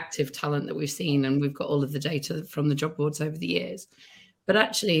sort of active talent that we've seen, and we've got all of the data from the job boards over the years, but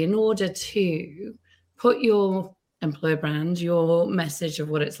actually in order to put your employer brand, your message of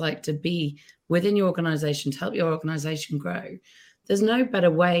what it's like to be within your organization, to help your organization grow, there's no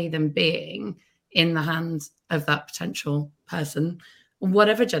better way than being in the hands of that potential person,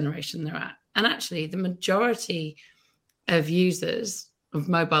 whatever generation they're at. And actually, the majority of users, of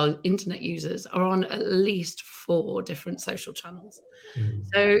mobile internet users, are on at least 4 different social channels.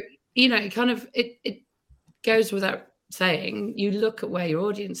 So, it goes without saying, you look at where your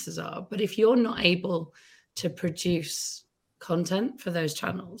audiences are, but if you're not able to produce content for those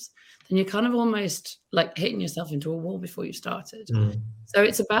channels, then you're kind of almost like hitting yourself into a wall before you started. So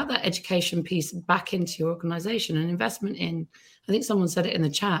it's about that education piece back into your organization and investment in, I think someone said it in the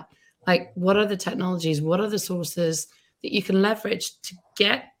chat, like, what are the technologies? What are the sources that you can leverage to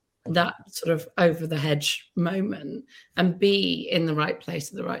get that sort of over the hedge moment and be in the right place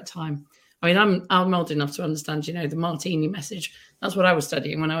at the right time? I mean, I'm old enough to understand, the martini message. That's what I was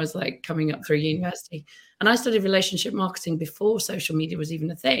studying when I was like coming up through university. And I studied relationship marketing before social media was even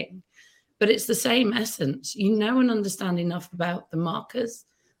a thing. But it's the same essence. And understand enough about the markers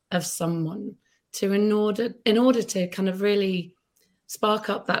of someone in order to kind of really spark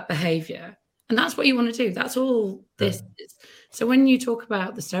up that behavior. And that's what you want to do. That's all this is. So when you talk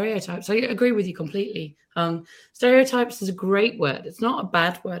about the stereotypes, I agree with you completely. Stereotypes is a great word. It's not a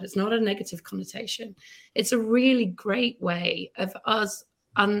bad word. It's not a negative connotation. It's a really great way of us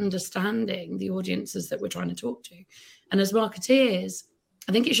understanding the audiences that we're trying to talk to. And as marketeers,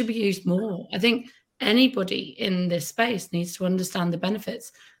 I think it should be used more. I think anybody in this space needs to understand the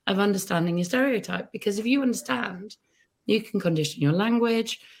benefits of understanding your stereotype, because if you understand, you can condition your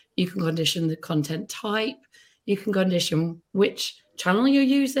language, you can condition the content type, you can condition which channel you're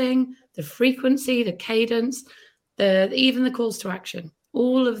using, the frequency, the cadence, even the calls to action.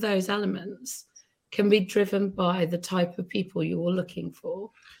 All of those elements can be driven by the type of people you're looking for.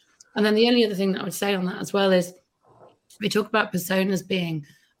 And then the only other thing that I would say on that as well is we talk about personas being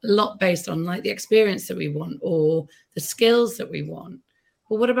a lot based on like the experience that we want or the skills that we want.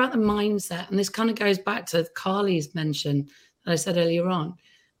 Well, what about the mindset? And this kind of goes back to Carly's mention that I said earlier on.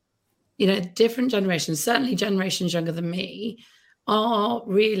 Different generations, certainly generations younger than me, are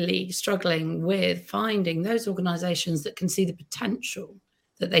really struggling with finding those organizations that can see the potential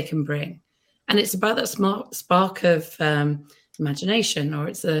that they can bring. And it's about that spark of imagination, or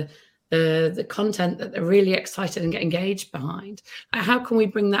it's the content that they're really excited and get engaged behind. How can we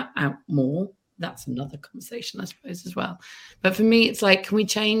bring that out more? That's another conversation, I suppose, as well. But for me, it's like, can we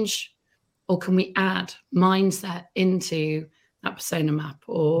change or can we add mindset into that persona map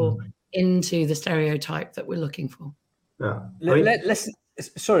or into the stereotype that we're looking for? Yeah.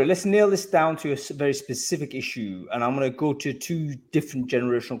 Let's nail this down to a very specific issue. And I'm going to go to two different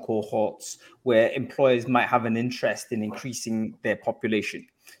generational cohorts where employers might have an interest in increasing their population.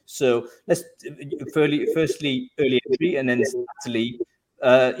 So let's firstly early entry, and then secondly,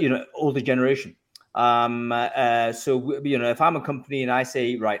 older generation. If I'm a company and I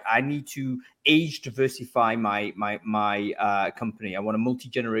say, right, I need to age diversify my company. I want a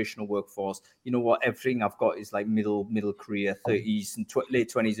multi-generational workforce. You know what? Everything I've got is like middle career, 30s and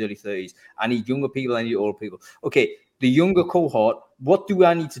late 20s, early 30s. I need younger people. I need older people. Okay, the younger cohort. What do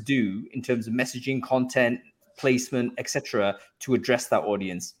I need to do in terms of messaging, content, placement, etc., to address that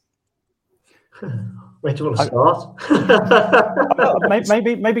audience? Where do you want to start?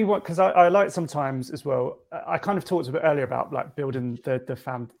 maybe what, because I like sometimes as well. I kind of talked a bit earlier about like building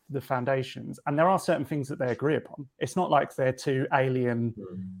the foundations, and there are certain things that they agree upon. It's not like they're too alien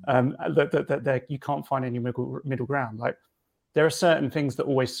that you can't find any middle ground. Like there are certain things that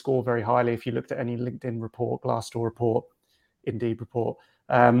always score very highly. If you looked at any LinkedIn report, Glassdoor report, Indeed report,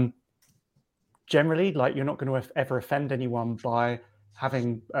 generally, like you're not going to ever offend anyone by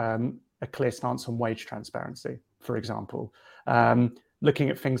having a clear stance on wage transparency, for example. Looking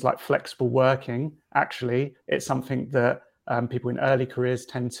at things like flexible working, actually, it's something that people in early careers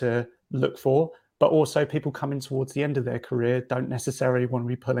tend to look for, but also people coming towards the end of their career don't necessarily want to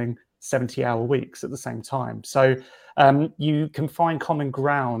be pulling 70-hour weeks at the same time. So you can find common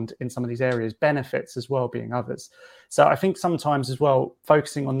ground in some of these areas, benefits as well being others. So I think sometimes as well,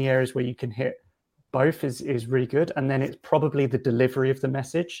 focusing on the areas where you can hit both is really good. And then it's probably the delivery of the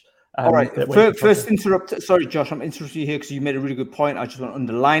message. All right. First interrupt. Sorry, Josh, I'm interrupting you here because you made a really good point. I just want to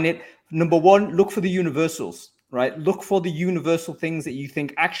underline it. Number one, look for the universals, right? Look for the universal things that you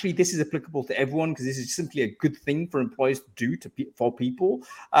think, actually, this is applicable to everyone because this is simply a good thing for employers to do for people.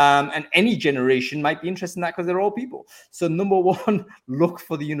 And any generation might be interested in that because they're all people. So number one, look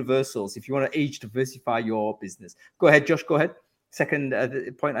for the universals if you want to age diversify your business. Go ahead, Josh, go ahead. Second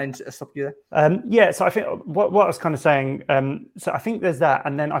point, I stopped you there. So I think what I was kind of saying, so I think there's that.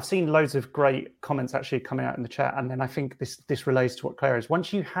 And then I've seen loads of great comments actually coming out in the chat. And then I think this relates to what Claire is.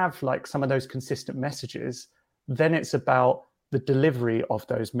 Once you have like some of those consistent messages, then it's about the delivery of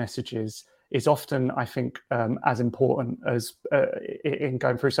those messages is often, I think, as important as in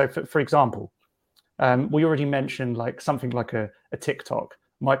going through. So for example, we already mentioned like something like a TikTok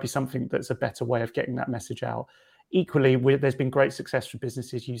might be something that's a better way of getting that message out. Equally, there's been great success for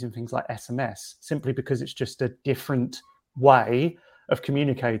businesses using things like SMS, simply because it's just a different way of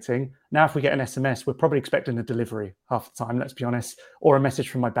communicating. Now, if we get an SMS, we're probably expecting a delivery half the time, let's be honest, or a message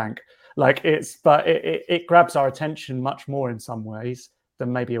from my bank. Like it grabs our attention much more in some ways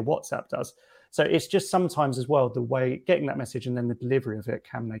than maybe a WhatsApp does. So it's just sometimes as well, the way getting that message and then the delivery of it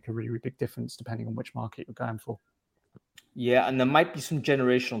can make a really, really big difference depending on which market you're going for. Yeah, and there might be some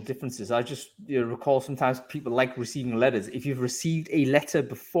generational differences. I just recall sometimes people like receiving letters. If you've received a letter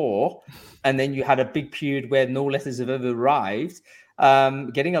before and then you had a big period where no letters have ever arrived,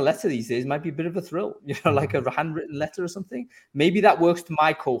 getting a letter these days might be a bit of a thrill, like a handwritten letter or something. Maybe that works to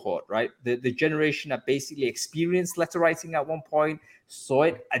my cohort, right? The generation that basically experienced letter writing at one point, saw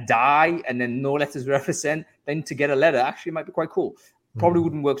it die, and then no letters were ever sent. Then to get a letter actually might be quite cool. Probably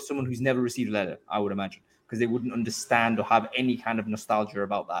wouldn't work for someone who's never received a letter, I would imagine, because they wouldn't understand or have any kind of nostalgia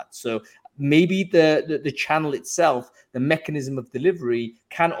about that. So maybe the channel itself, the mechanism of delivery,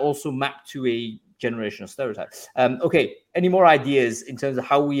 can also map to a generational stereotype. Okay, any more ideas in terms of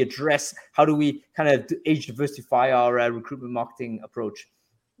how we address, how do we kind of age diversify our recruitment marketing approach?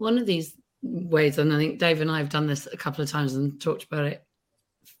 One of these ways, and I think Dave and I have done this a couple of times and talked about it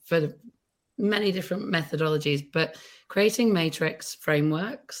for many different methodologies, but creating matrix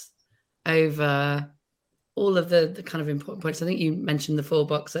frameworks over all of the kind of important points. I think you mentioned the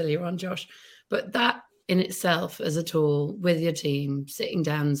 4-box earlier on, Josh, but that in itself as a tool with your team, sitting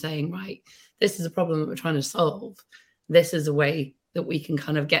down and saying, right, this is a problem that we're trying to solve. This is a way that we can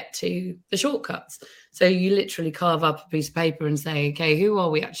kind of get to the shortcuts. So you literally carve up a piece of paper and say, okay, who are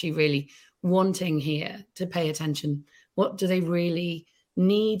we actually really wanting here to pay attention? What do they really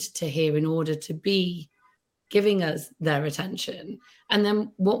need to hear in order to be giving us their attention? And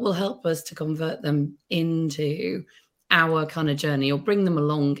then what will help us to convert them into our kind of journey or bring them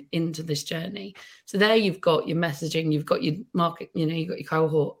along into this journey. So there you've got your messaging, you've got your market, you've got your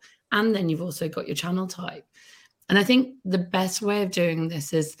cohort, and then you've also got your channel type. And I think the best way of doing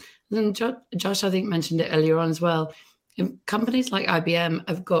this is, and Josh, I think, mentioned it earlier on as well, companies like IBM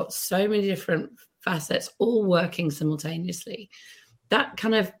have got so many different facets all working simultaneously. That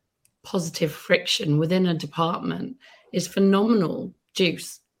kind of positive friction within a department is phenomenal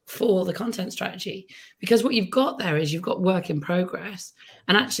juice for the content strategy, because what you've got there is you've got work in progress,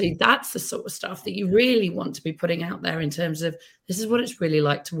 and actually that's the sort of stuff that you really want to be putting out there in terms of this is what it's really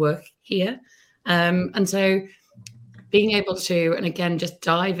like to work here. And so being able to, and again, just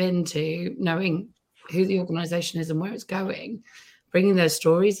dive into knowing who the organization is and where it's going, bringing those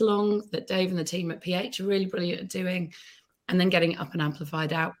stories along that Dave and the team at PH are really brilliant at doing, and then getting it up and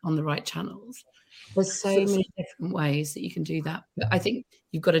amplified out on the right channels. There's so many different ways that you can do that. But I think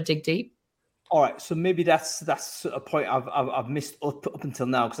you've got to dig deep. All right, so maybe that's a point I've missed up until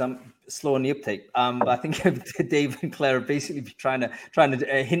now because I'm slow on the uptake. But I think Dave and Claire are basically trying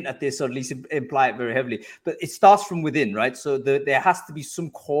to hint at this, or at least imply it very heavily. But it starts from within, right? So there has to be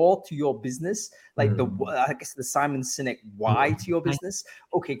some core to your business, like I guess the Simon Sinek why to your business.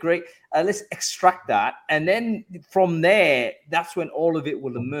 Okay, great. Let's extract that, and then from there, that's when all of it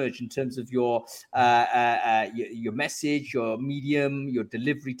will emerge in terms of your message, your medium, your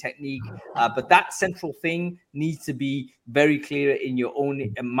delivery technique. But that central thing needs to be very clear in your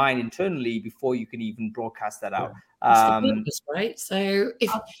own mind internally before you can even broadcast that out. Purpose, right? So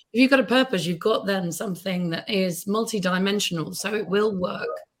if you've got a purpose, you've got then something that is multidimensional, so it will work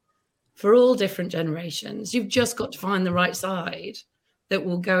for all different generations. You've just got to find the right side that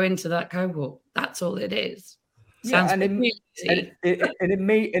will go into that cohort. That's all it is. Yeah, and it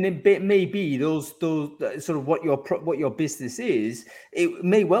may be those sort of what your business is. It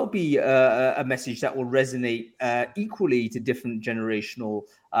may well be a message that will resonate equally to different generational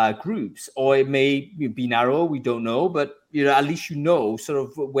groups, or it may be narrow. We don't know, but at least sort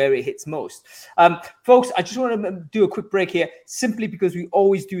of where it hits most. Folks, I just want to do a quick break here, simply because we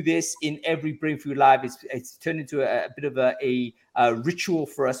always do this in every Brainfood Live. It's turned into a bit of a ritual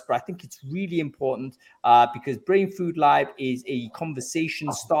for us, but I think it's really important because Brainfood Live is a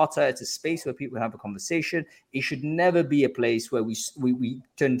conversation starter. It's a space where people have a conversation. It should never be a place where we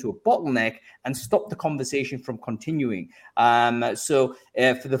turn into a bottleneck and stop the conversation from continuing. So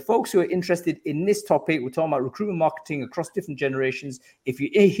for the folks who are interested in this topic, we're talking about recruitment marketing across different generations. If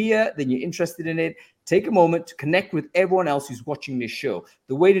you're here, then you're interested in it. Take a moment to connect with everyone else who's watching this show.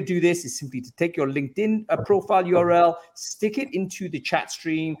 The way to do this is simply to take your LinkedIn profile URL, stick it into the chat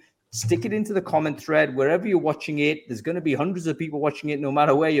stream, stick it into the comment thread, wherever you're watching it. There's going to be hundreds of people watching it, no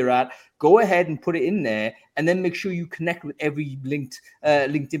matter where you're at. Go ahead and put it in there, and then make sure you connect with every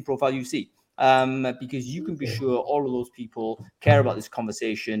LinkedIn profile you see. Because you can be sure all of those people care about this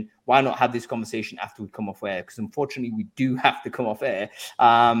conversation. Why not have this conversation after we come off air? Because unfortunately, we do have to come off air.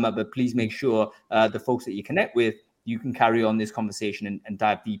 But please make sure the folks that you connect with, you can carry on this conversation and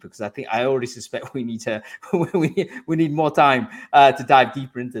dive deeper. Because I already suspect we need more time to dive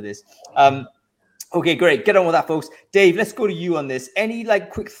deeper into this. Okay, great. Get on with that, folks. Dave, let's go to you on this. Any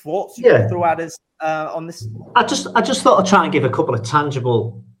quick thoughts you can throw at us on this? I just thought I'd try and give a couple of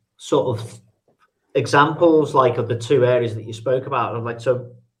tangible sort of examples like of the two areas that you spoke about. I'm like,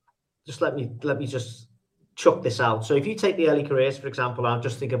 so just let me just chuck this out. So if you take the early careers, for example, I'll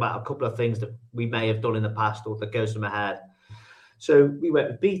just think about a couple of things that we may have done in the past or that goes to my head. So we went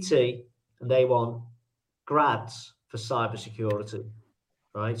with BT and they want grads for cybersecurity,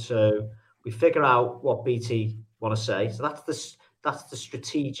 right? So we figure out what BT want to say. So that's the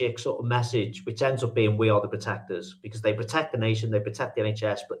strategic sort of message, which ends up being we are the protectors, because they protect the nation, they protect the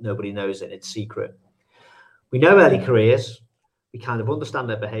NHS, but nobody knows it. It's secret. We know early careers. We kind of understand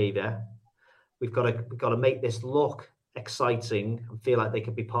their behaviour. We've got to make this look exciting and feel like they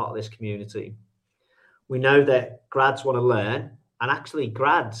could be part of this community. We know that grads want to learn, and actually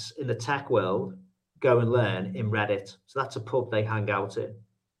grads in the tech world go and learn in Reddit. So that's a pub they hang out in.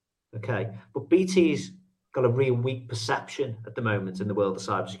 Okay. But BT's got a real weak perception at the moment in the world of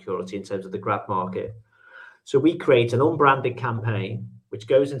cybersecurity in terms of the grad market. So we create an unbranded campaign which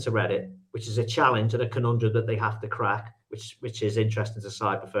goes into Reddit, which is a challenge and a conundrum that they have to crack, which is interesting to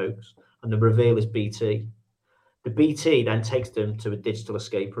cyber folks. And the reveal is BT. The BT then takes them to a digital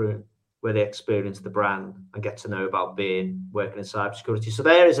escape room where they experience the brand and get to know about working in cybersecurity. So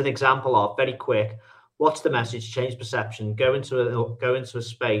there is an example of, very quick, what's the message, change perception, go into a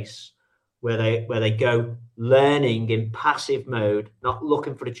space where they go learning in passive mode, not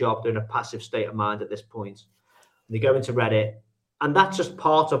looking for a job, they're in a passive state of mind at this point. And they go into Reddit, and that's just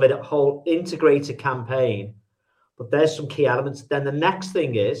part of it, a whole integrated campaign. But there's some key elements. Then the next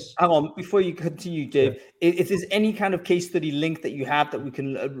thing is... Hang on, before you continue, Dave, if there's any kind of case study link that you have that we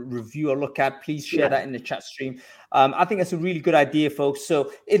can review or look at, please share that in the chat stream. I think that's a really good idea, folks.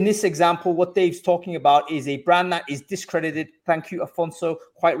 So in this example, what Dave's talking about is a brand that is discredited. Thank you, Afonso.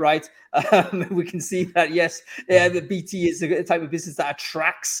 Quite right. We can see that, yes, the BT is the type of business that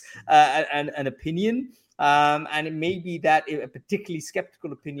attracts an opinion. And it may be that a particularly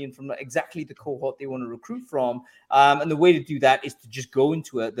skeptical opinion from exactly the cohort they want to recruit from. And the way to do that is to just go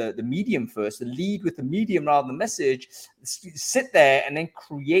into the medium first, and lead with the medium rather than the message, sit there and then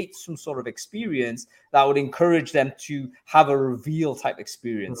create some sort of experience that would encourage them to have a reveal type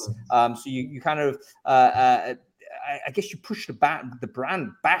experience. So you kind of... I guess you push the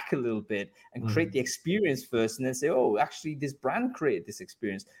brand back a little bit and create the experience first, and then say, oh, actually, this brand created this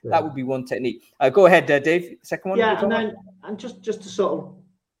experience. Yeah. That would be one technique. Go ahead, Dave. Second one. Yeah, and just to sort of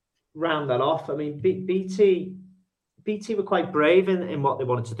round that off, I mean, BT were quite brave in what they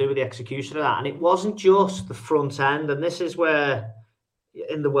wanted to do with the execution of that, and it wasn't just the front end. And this is where,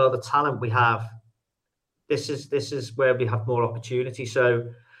 in the world of talent, we have this is where we have more opportunity. So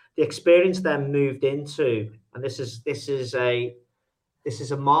the experience then moved into. And this is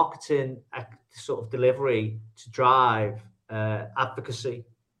a marketing sort of delivery to drive advocacy,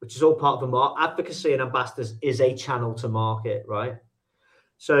 which is all part of the advocacy, and ambassadors is a channel to market, right?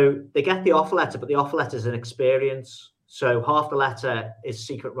 So they get the offer letter, but the offer letter is an experience. So half the letter is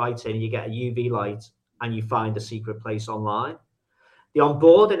secret writing, you get a UV light and you find a secret place online. The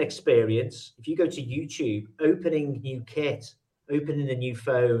onboarding experience, if you go to YouTube, opening new kit, opening a new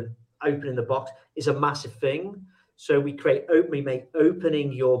phone, opening the box is a massive thing. So we make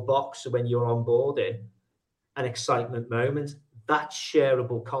opening your box when you're onboarding an excitement moment. That's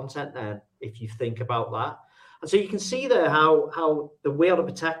shareable content then, if you think about that. And so you can see there how the We Are the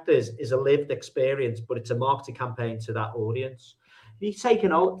Protectors is a lived experience, but it's a marketing campaign to that audience. You take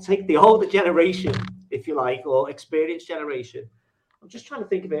the older generation, if you like, or experienced generation. I'm just trying to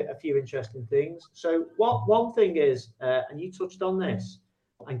think of a few interesting things. So one thing is, and you touched on this,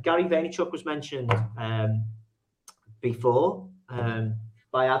 and Gary Vaynerchuk was mentioned before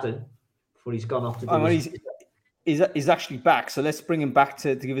by Adam before he's gone off to do he's actually back, so let's bring him back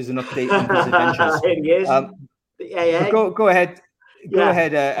to give us an update on his adventures. Here he is. Go ahead. Go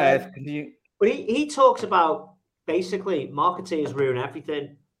ahead. Continue. But he talks about basically marketeers ruin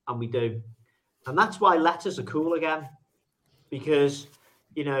everything, and we do. And that's why letters are cool again. Because,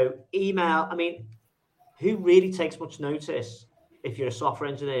 email, I mean, who really takes much notice if you're a software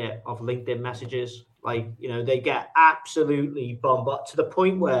engineer of LinkedIn messages? Like, they get absolutely bombarded to the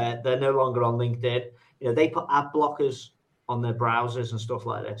point where they're no longer on LinkedIn. They put ad blockers on their browsers and stuff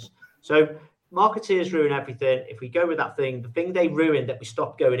like this. So marketeers ruin everything. If we go with that thing, the thing they ruined that we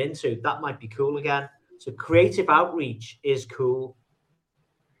stopped going into, that might be cool again. So creative outreach is cool.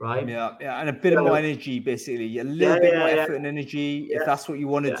 Right. Yeah, and a bit more energy, basically, a little bit more effort and energy, if that's what you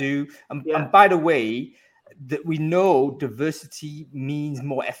want to do. And by the way, that we know diversity means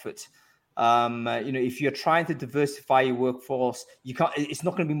more effort. If you're trying to diversify your workforce, you can't. It's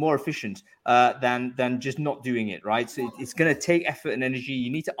not going to be more efficient than just not doing it, right? So it's going to take effort and energy. You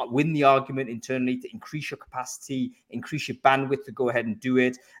need to win the argument internally to increase your capacity, increase your bandwidth to go ahead and do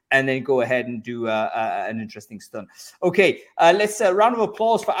it, and then go ahead and do an interesting stunt. Okay, let's round of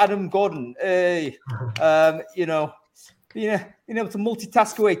applause for Adam Gordon. Being able to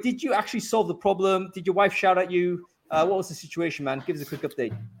multitask away. Did you actually solve the problem? Did your wife shout at you? What was the situation, man? Give us a quick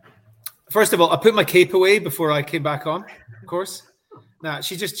update. First of all, I put my cape away before I came back on, of course.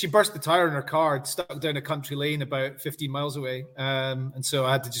 She burst the tire in her car, stuck down a country lane about 15 miles away. And so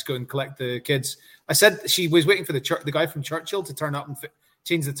I had to just go and collect the kids. I said she was waiting for the guy from Churchill to turn up and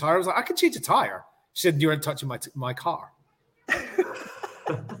change the tire. I was like, I can change a tire. She said, you weren't touching my car.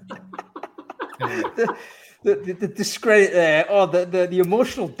 Anyway. The discredit there, the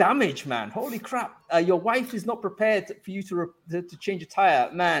emotional damage, man. Holy crap! Your wife is not prepared for you to change a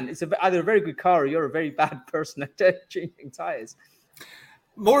tire, man. It's either a very good car or you're a very bad person at changing tires.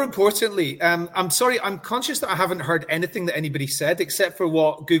 More importantly, I'm sorry. I'm conscious that I haven't heard anything that anybody said except for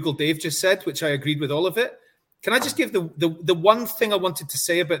what Google Dave just said, which I agreed with all of it. Can I just give the one thing I wanted to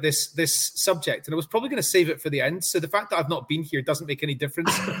say about this subject? And I was probably going to save it for the end. So the fact that I've not been here doesn't make any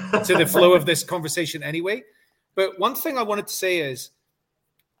difference to the flow of this conversation anyway. But one thing I wanted to say is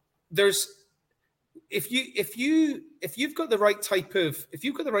if you've got the right type of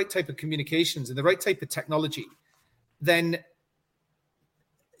communications and the right type of technology, then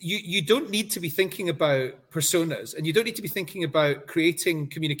you don't need to be thinking about personas, and you don't need to be thinking about creating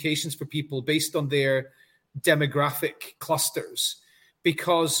communications for people based on their demographic clusters,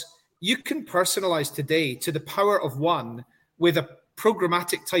 because you can personalize today to the power of one with a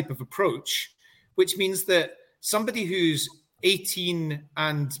programmatic type of approach, which means that somebody who's 18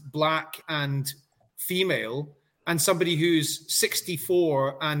 and black and female and somebody who's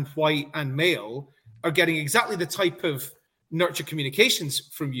 64 and white and male are getting exactly the type of nurture communications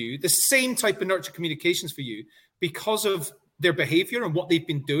from you, the same type of nurture communications for you, because of their behavior and what they've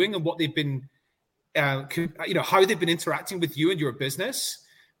been doing and what they've been how they've been interacting with you and your business,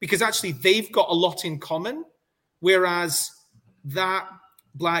 because actually they've got a lot in common, whereas that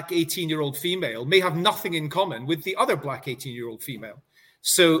black 18-year-old female may have nothing in common with the other black 18-year-old female.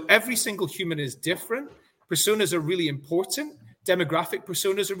 So every single human is different. Personas are really important. Demographic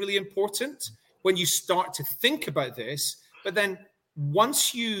personas are really important when you start to think about this. But then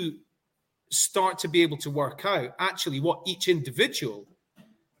once you start to be able to work out actually what each individual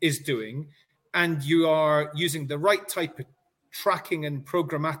is doing, and you are using the right type of tracking and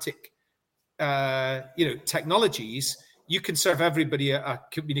programmatic, technologies, you can serve everybody a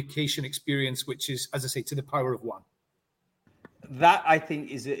communication experience, which is, as I say, to the power of one. That, I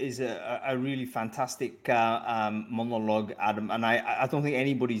think, is a really fantastic monologue, Adam. And I don't think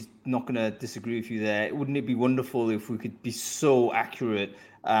anybody's not going to disagree with you there. Wouldn't it be wonderful if we could be so accurate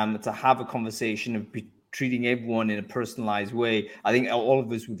to have a conversation and be treating everyone in a personalized way? I think all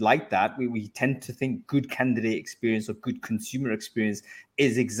of us would like that. We tend to think good candidate experience or good consumer experience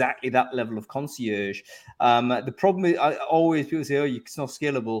is exactly that level of concierge. The problem is, always people say, it's not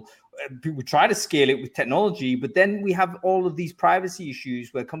scalable. People try to scale it with technology, but then we have all of these privacy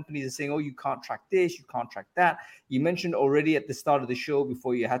issues where companies are saying, you can't track this, you can't track that. You mentioned already at the start of the show,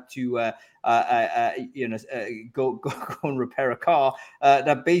 before you had to go and repair a car,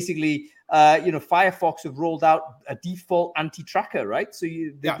 that basically Firefox have rolled out a default anti-tracker, right? So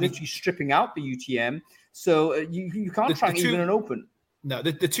they're literally stripping out the UTM, so you can't track even an open. No,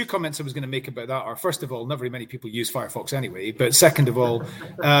 the two comments I was going to make about that are, first of all, not very many people use Firefox anyway. But second of all,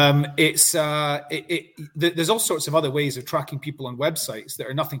 there's all sorts of other ways of tracking people on websites that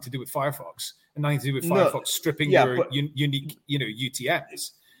are nothing to do with Firefox and nothing to do with Firefox stripping your unique,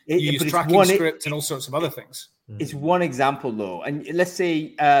 UTMs. You use tracking scripts and all sorts of other things. It's one example, though. And let's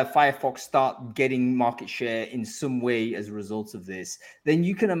say Firefox start getting market share in some way as a result of this. Then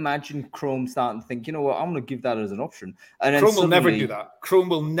you can imagine Chrome starting to think, you know what, I'm going to give that as an option. And Chrome will never do that. Chrome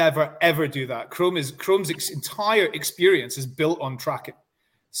will never, ever do that. Chrome's entire experience is built on tracking.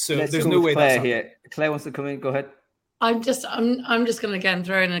 So there's no way that's here. Claire wants to come in. Go ahead. I'm just going to again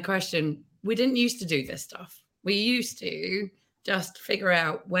throw in a question. We didn't used to do this stuff. We used to just figure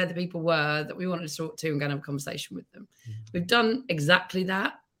out where the people were that we wanted to talk to and go and have a conversation with them. We've done exactly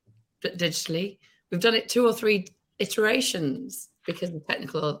that, but digitally. We've done it 2 or 3 iterations because of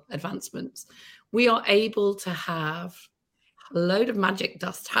technical advancements. We are able to have a load of magic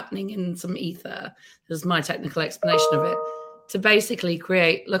dust happening in some ether, this is my technical explanation of it, to basically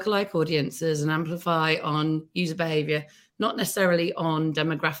create lookalike audiences and amplify on user behavior, not necessarily on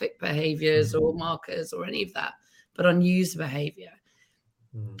demographic behaviors or markers or any of that, but on user behavior.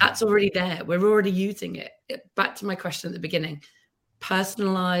 That's already there. We're already using it. Back to my question at the beginning.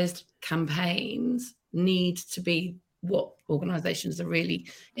 Personalized campaigns need to be what organizations are really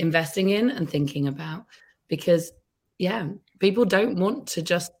investing in and thinking about, because people don't want to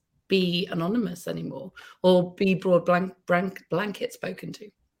just be anonymous anymore or be broad blanket spoken to.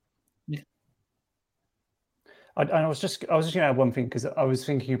 I was just going to add one thing, because I was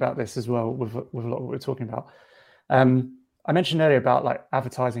thinking about this as well with a lot of what we're talking about. I mentioned earlier about like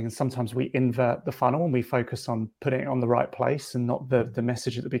advertising, and sometimes we invert the funnel and we focus on putting it on the right place and not the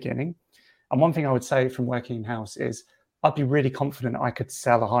message at the beginning. And one thing I would say from working in-house is I'd be really confident I could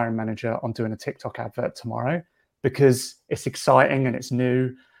sell a hiring manager on doing a TikTok advert tomorrow, because it's exciting and it's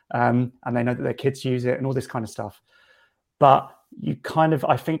new, and they know that their kids use it and all this kind of stuff. But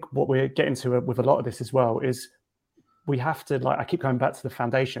I think what we're getting to with a lot of this as well is we have to, like, I keep going back to the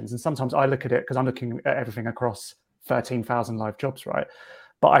foundations, and sometimes I look at it because I'm looking at everything across 13,000 live jobs, right?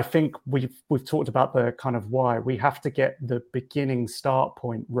 But I think we've talked about the kind of why. We have to get the beginning start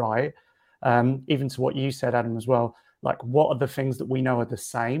point right. Even to what you said, Adam, as well, like, what are the things that we know are the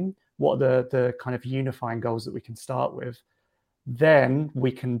same? What are the kind of unifying goals that we can start with? Then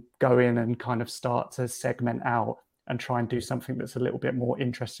we can go in and kind of start to segment out and try and do something that's a little bit more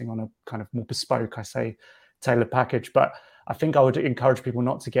interesting on a kind of more bespoke, I say, tailored package. But I think I would encourage people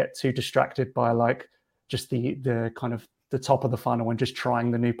not to get too distracted by like just the kind of the top of the funnel and just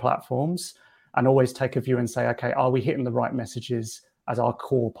trying the new platforms, and always take a view and say, okay, are we hitting the right messages as our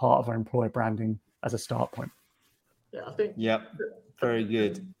core part of our employer branding as a start point? Yeah, I think. Yeah, very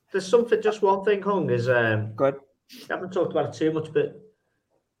good. There's something, just one thing, Hung, is go ahead. I haven't talked about it too much, but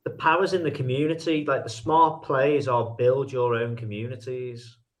the powers in the community, like the smart plays are build your own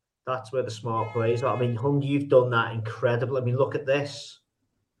communities. That's where the smart plays are. I mean, Hung, you've done that incredibly. I mean, look at this.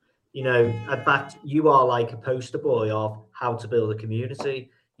 You know, in fact, you are like a poster boy of how to build a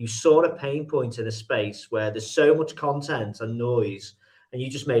community. You saw a pain point in a space where there's so much content and noise, and you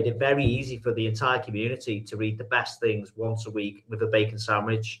just made it very easy for the entire community to read the best things once a week with a bacon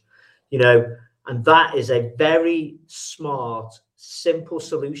sandwich, you know, and that is a very smart, simple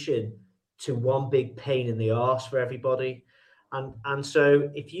solution to one big pain in the arse for everybody. And so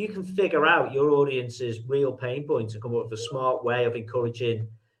if you can figure out your audience's real pain points and come up with a smart way of encouraging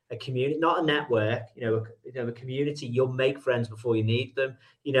a community, not a network, a community, you'll make friends before you need them,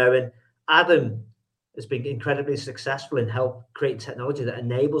 and Adam has been incredibly successful in help create technology that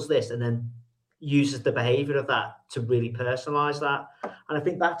enables this and then uses the behavior of that to really personalize that. And I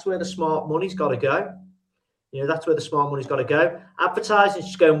think that's where the smart money's got to go. That's where the smart money's got to go. Advertising is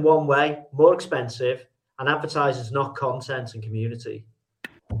just going one way, more expensive, and advertising is not content and community.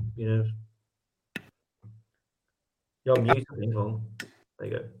 You're muted, I think. There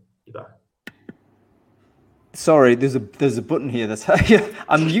you go. You're back. Sorry, there's a button here that's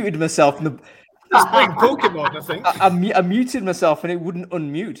I muted myself. It's playing Pokemon, I think. I muted myself and it wouldn't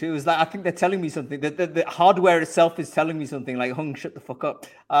unmute. It was like, I think they're telling me something. The hardware itself is telling me something, like, Hung, shut the fuck up.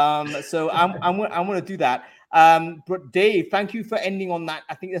 So I'm going to do that. But Dave, thank you for ending on that.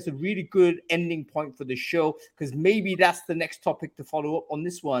 I think that's a really good ending point for the show, because maybe that's the next topic to follow up on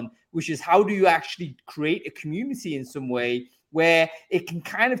this one, which is how do you actually create a community in some way where it can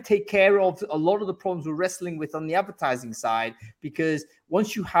kind of take care of a lot of the problems we're wrestling with on the advertising side. Because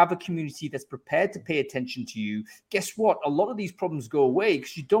once you have a community that's prepared to pay attention to you, guess what? A lot of these problems go away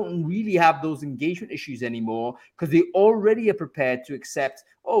because you don't really have those engagement issues anymore, because they already are prepared to accept,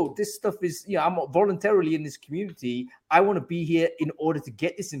 oh, this stuff is, I'm voluntarily in this community. I want to be here in order to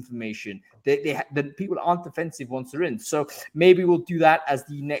get this information. The people aren't defensive once they're in. So maybe we'll do that as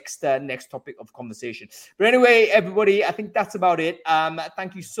the next topic of conversation. But anyway, everybody, I think that's about it.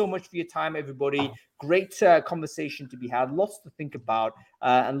 Thank you so much for your time, everybody. Great conversation to be had. Lots to think about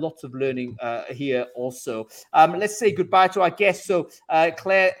and lots of learning here also. Let's say goodbye to our guests. So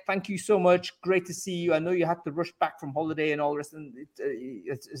Claire, thank you so much. Great to see you. I know you had to rush back from holiday and all the rest. And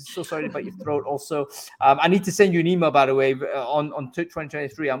it's so sorry about your throat also. I need to send you an email, by the way, on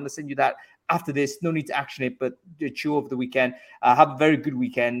 2023. I'm going to send you that after this. No need to action it, but chew over the weekend. Have a very good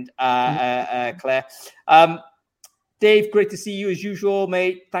weekend, Claire. Dave, great to see you as usual,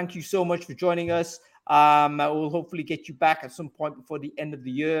 mate. Thank you so much for joining us. We'll hopefully get you back at some point before the end of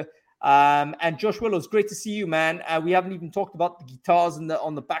the year. And Josh Willows, great to see you, man. We haven't even talked about the guitars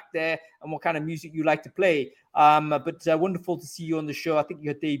on the back there and what kind of music you like to play. But wonderful to see you on the show. I think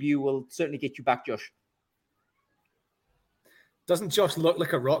your debut will certainly get you back, Josh. Doesn't Josh look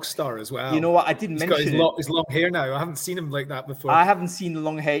like a rock star as well? You know what? I didn't mention his long hair now. I haven't seen him like that before. I haven't seen the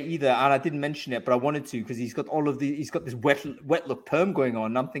long hair either, and I didn't mention it, but I wanted to because he's got this wet look perm going on.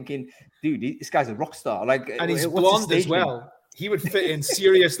 And I'm thinking, dude, this guy's a rock star. Like, and he's blonde as well. He would fit in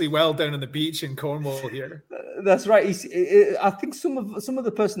seriously well down on the beach in Cornwall here. That's right. I think some of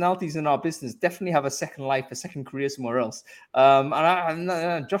the personalities in our business definitely have a second life, a second career somewhere else.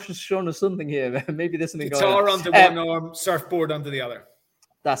 And Josh has shown us something here. Maybe there's something going on. Guitar under one arm, surfboard under the other.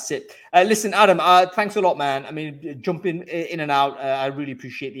 That's it. Listen, Adam, thanks a lot, man. I mean, jumping in and out, I really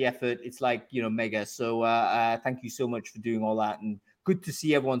appreciate the effort. It's like, mega. So thank you so much for doing all that. And good to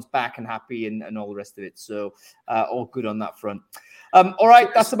see everyone's back and happy and all the rest of it. So all good on that front. All right,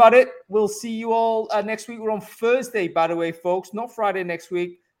 that's about it. We'll see you all next week. We're on Thursday, by the way, folks, not Friday next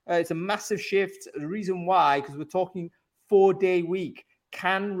week. It's a massive shift. The reason why, because we're talking 4-day week.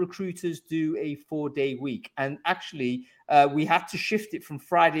 Can recruiters do a 4-day week? And actually, we had to shift it from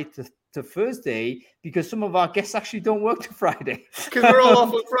Friday to Thursday because some of our guests actually don't work to Friday. Because we're all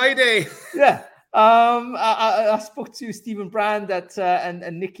off on Friday. Yeah. I spoke to Stephen Brand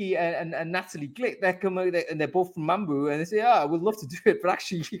and Nikki and Natalie Glick. They're coming and they're both from Mambu, and they say, I would love to do it, but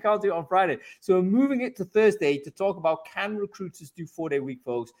actually you can't do it on Friday. So we're moving it to Thursday to talk about can recruiters do 4-day week,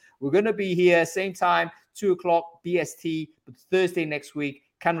 folks. We're going to be here same time, 2:00 BST, but Thursday next week.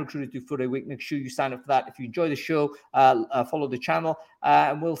 Can recruiters do 4-day week? Make sure you sign up for that. If you enjoy the show, follow the channel,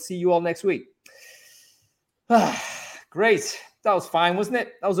 and we'll see you all next week. Great. That was fine, wasn't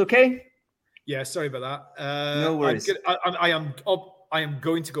it? That was okay. Yeah, sorry about that. No worries. I am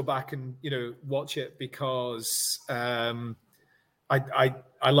going to go back and watch it because I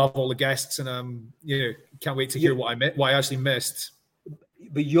love all the guests and can't wait to hear what I actually missed.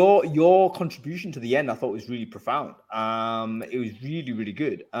 But your contribution to the end, I thought, was really profound. It was really, really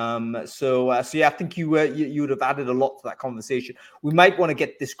good. So yeah, I think you would have added a lot to that conversation. We might want to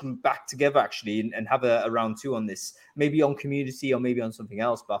get this group back together actually and have a round 2 on this, maybe on community or maybe on something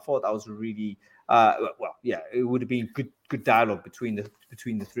else. But I thought that was a really it would have been good dialogue between the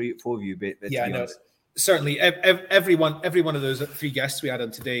 4 of you. Yeah, I know. Certainly, every one of those 3 guests we had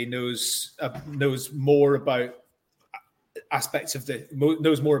on today knows more about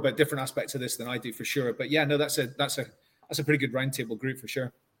knows more about different aspects of this than I do for sure. But yeah, no, that's a pretty good roundtable group for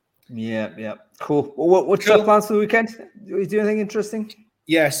sure. Yeah, cool. Well, what's your plans for the weekend? Do you do anything interesting?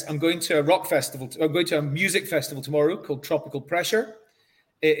 Yes, I'm going to a rock festival. I'm going to a music festival tomorrow called Tropical Pressure.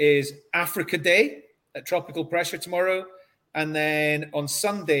 It is Africa Day at Tropical Pressure tomorrow, and then on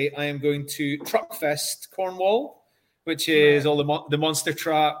Sunday I am going to Truck Fest Cornwall, which is all the monster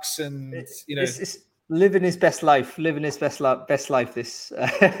trucks and It's living his best life. Best life. This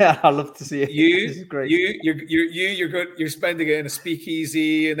I love to see it. This is great. You're spending it in a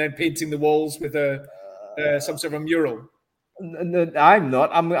speakeasy and then painting the walls with some sort of a mural. No, I'm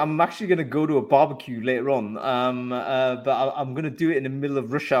not. I'm actually going to go to a barbecue later on. But I'm going to do it in the middle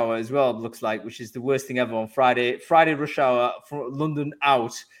of rush hour as well. It looks like, which is the worst thing ever on Friday. Friday rush hour from London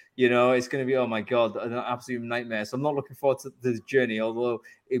out. It's going to be, oh my God, an absolute nightmare. So I'm not looking forward to the journey, although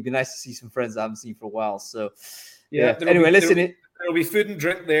it'd be nice to see some friends I haven't seen for a while. So yeah. Anyway, there'll be food and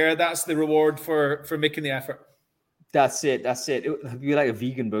drink there. That's the reward for making the effort. That's it. It would be like a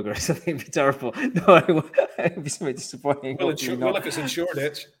vegan burger or something. It'd be terrible. No, it'd be something disappointing. Well, if it's in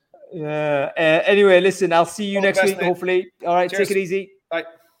Shoreditch. Yeah. Anyway, listen, I'll see you next week, mate. Hopefully. All right. Cheers. Take it easy. Bye.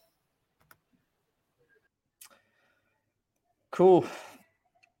 Cool.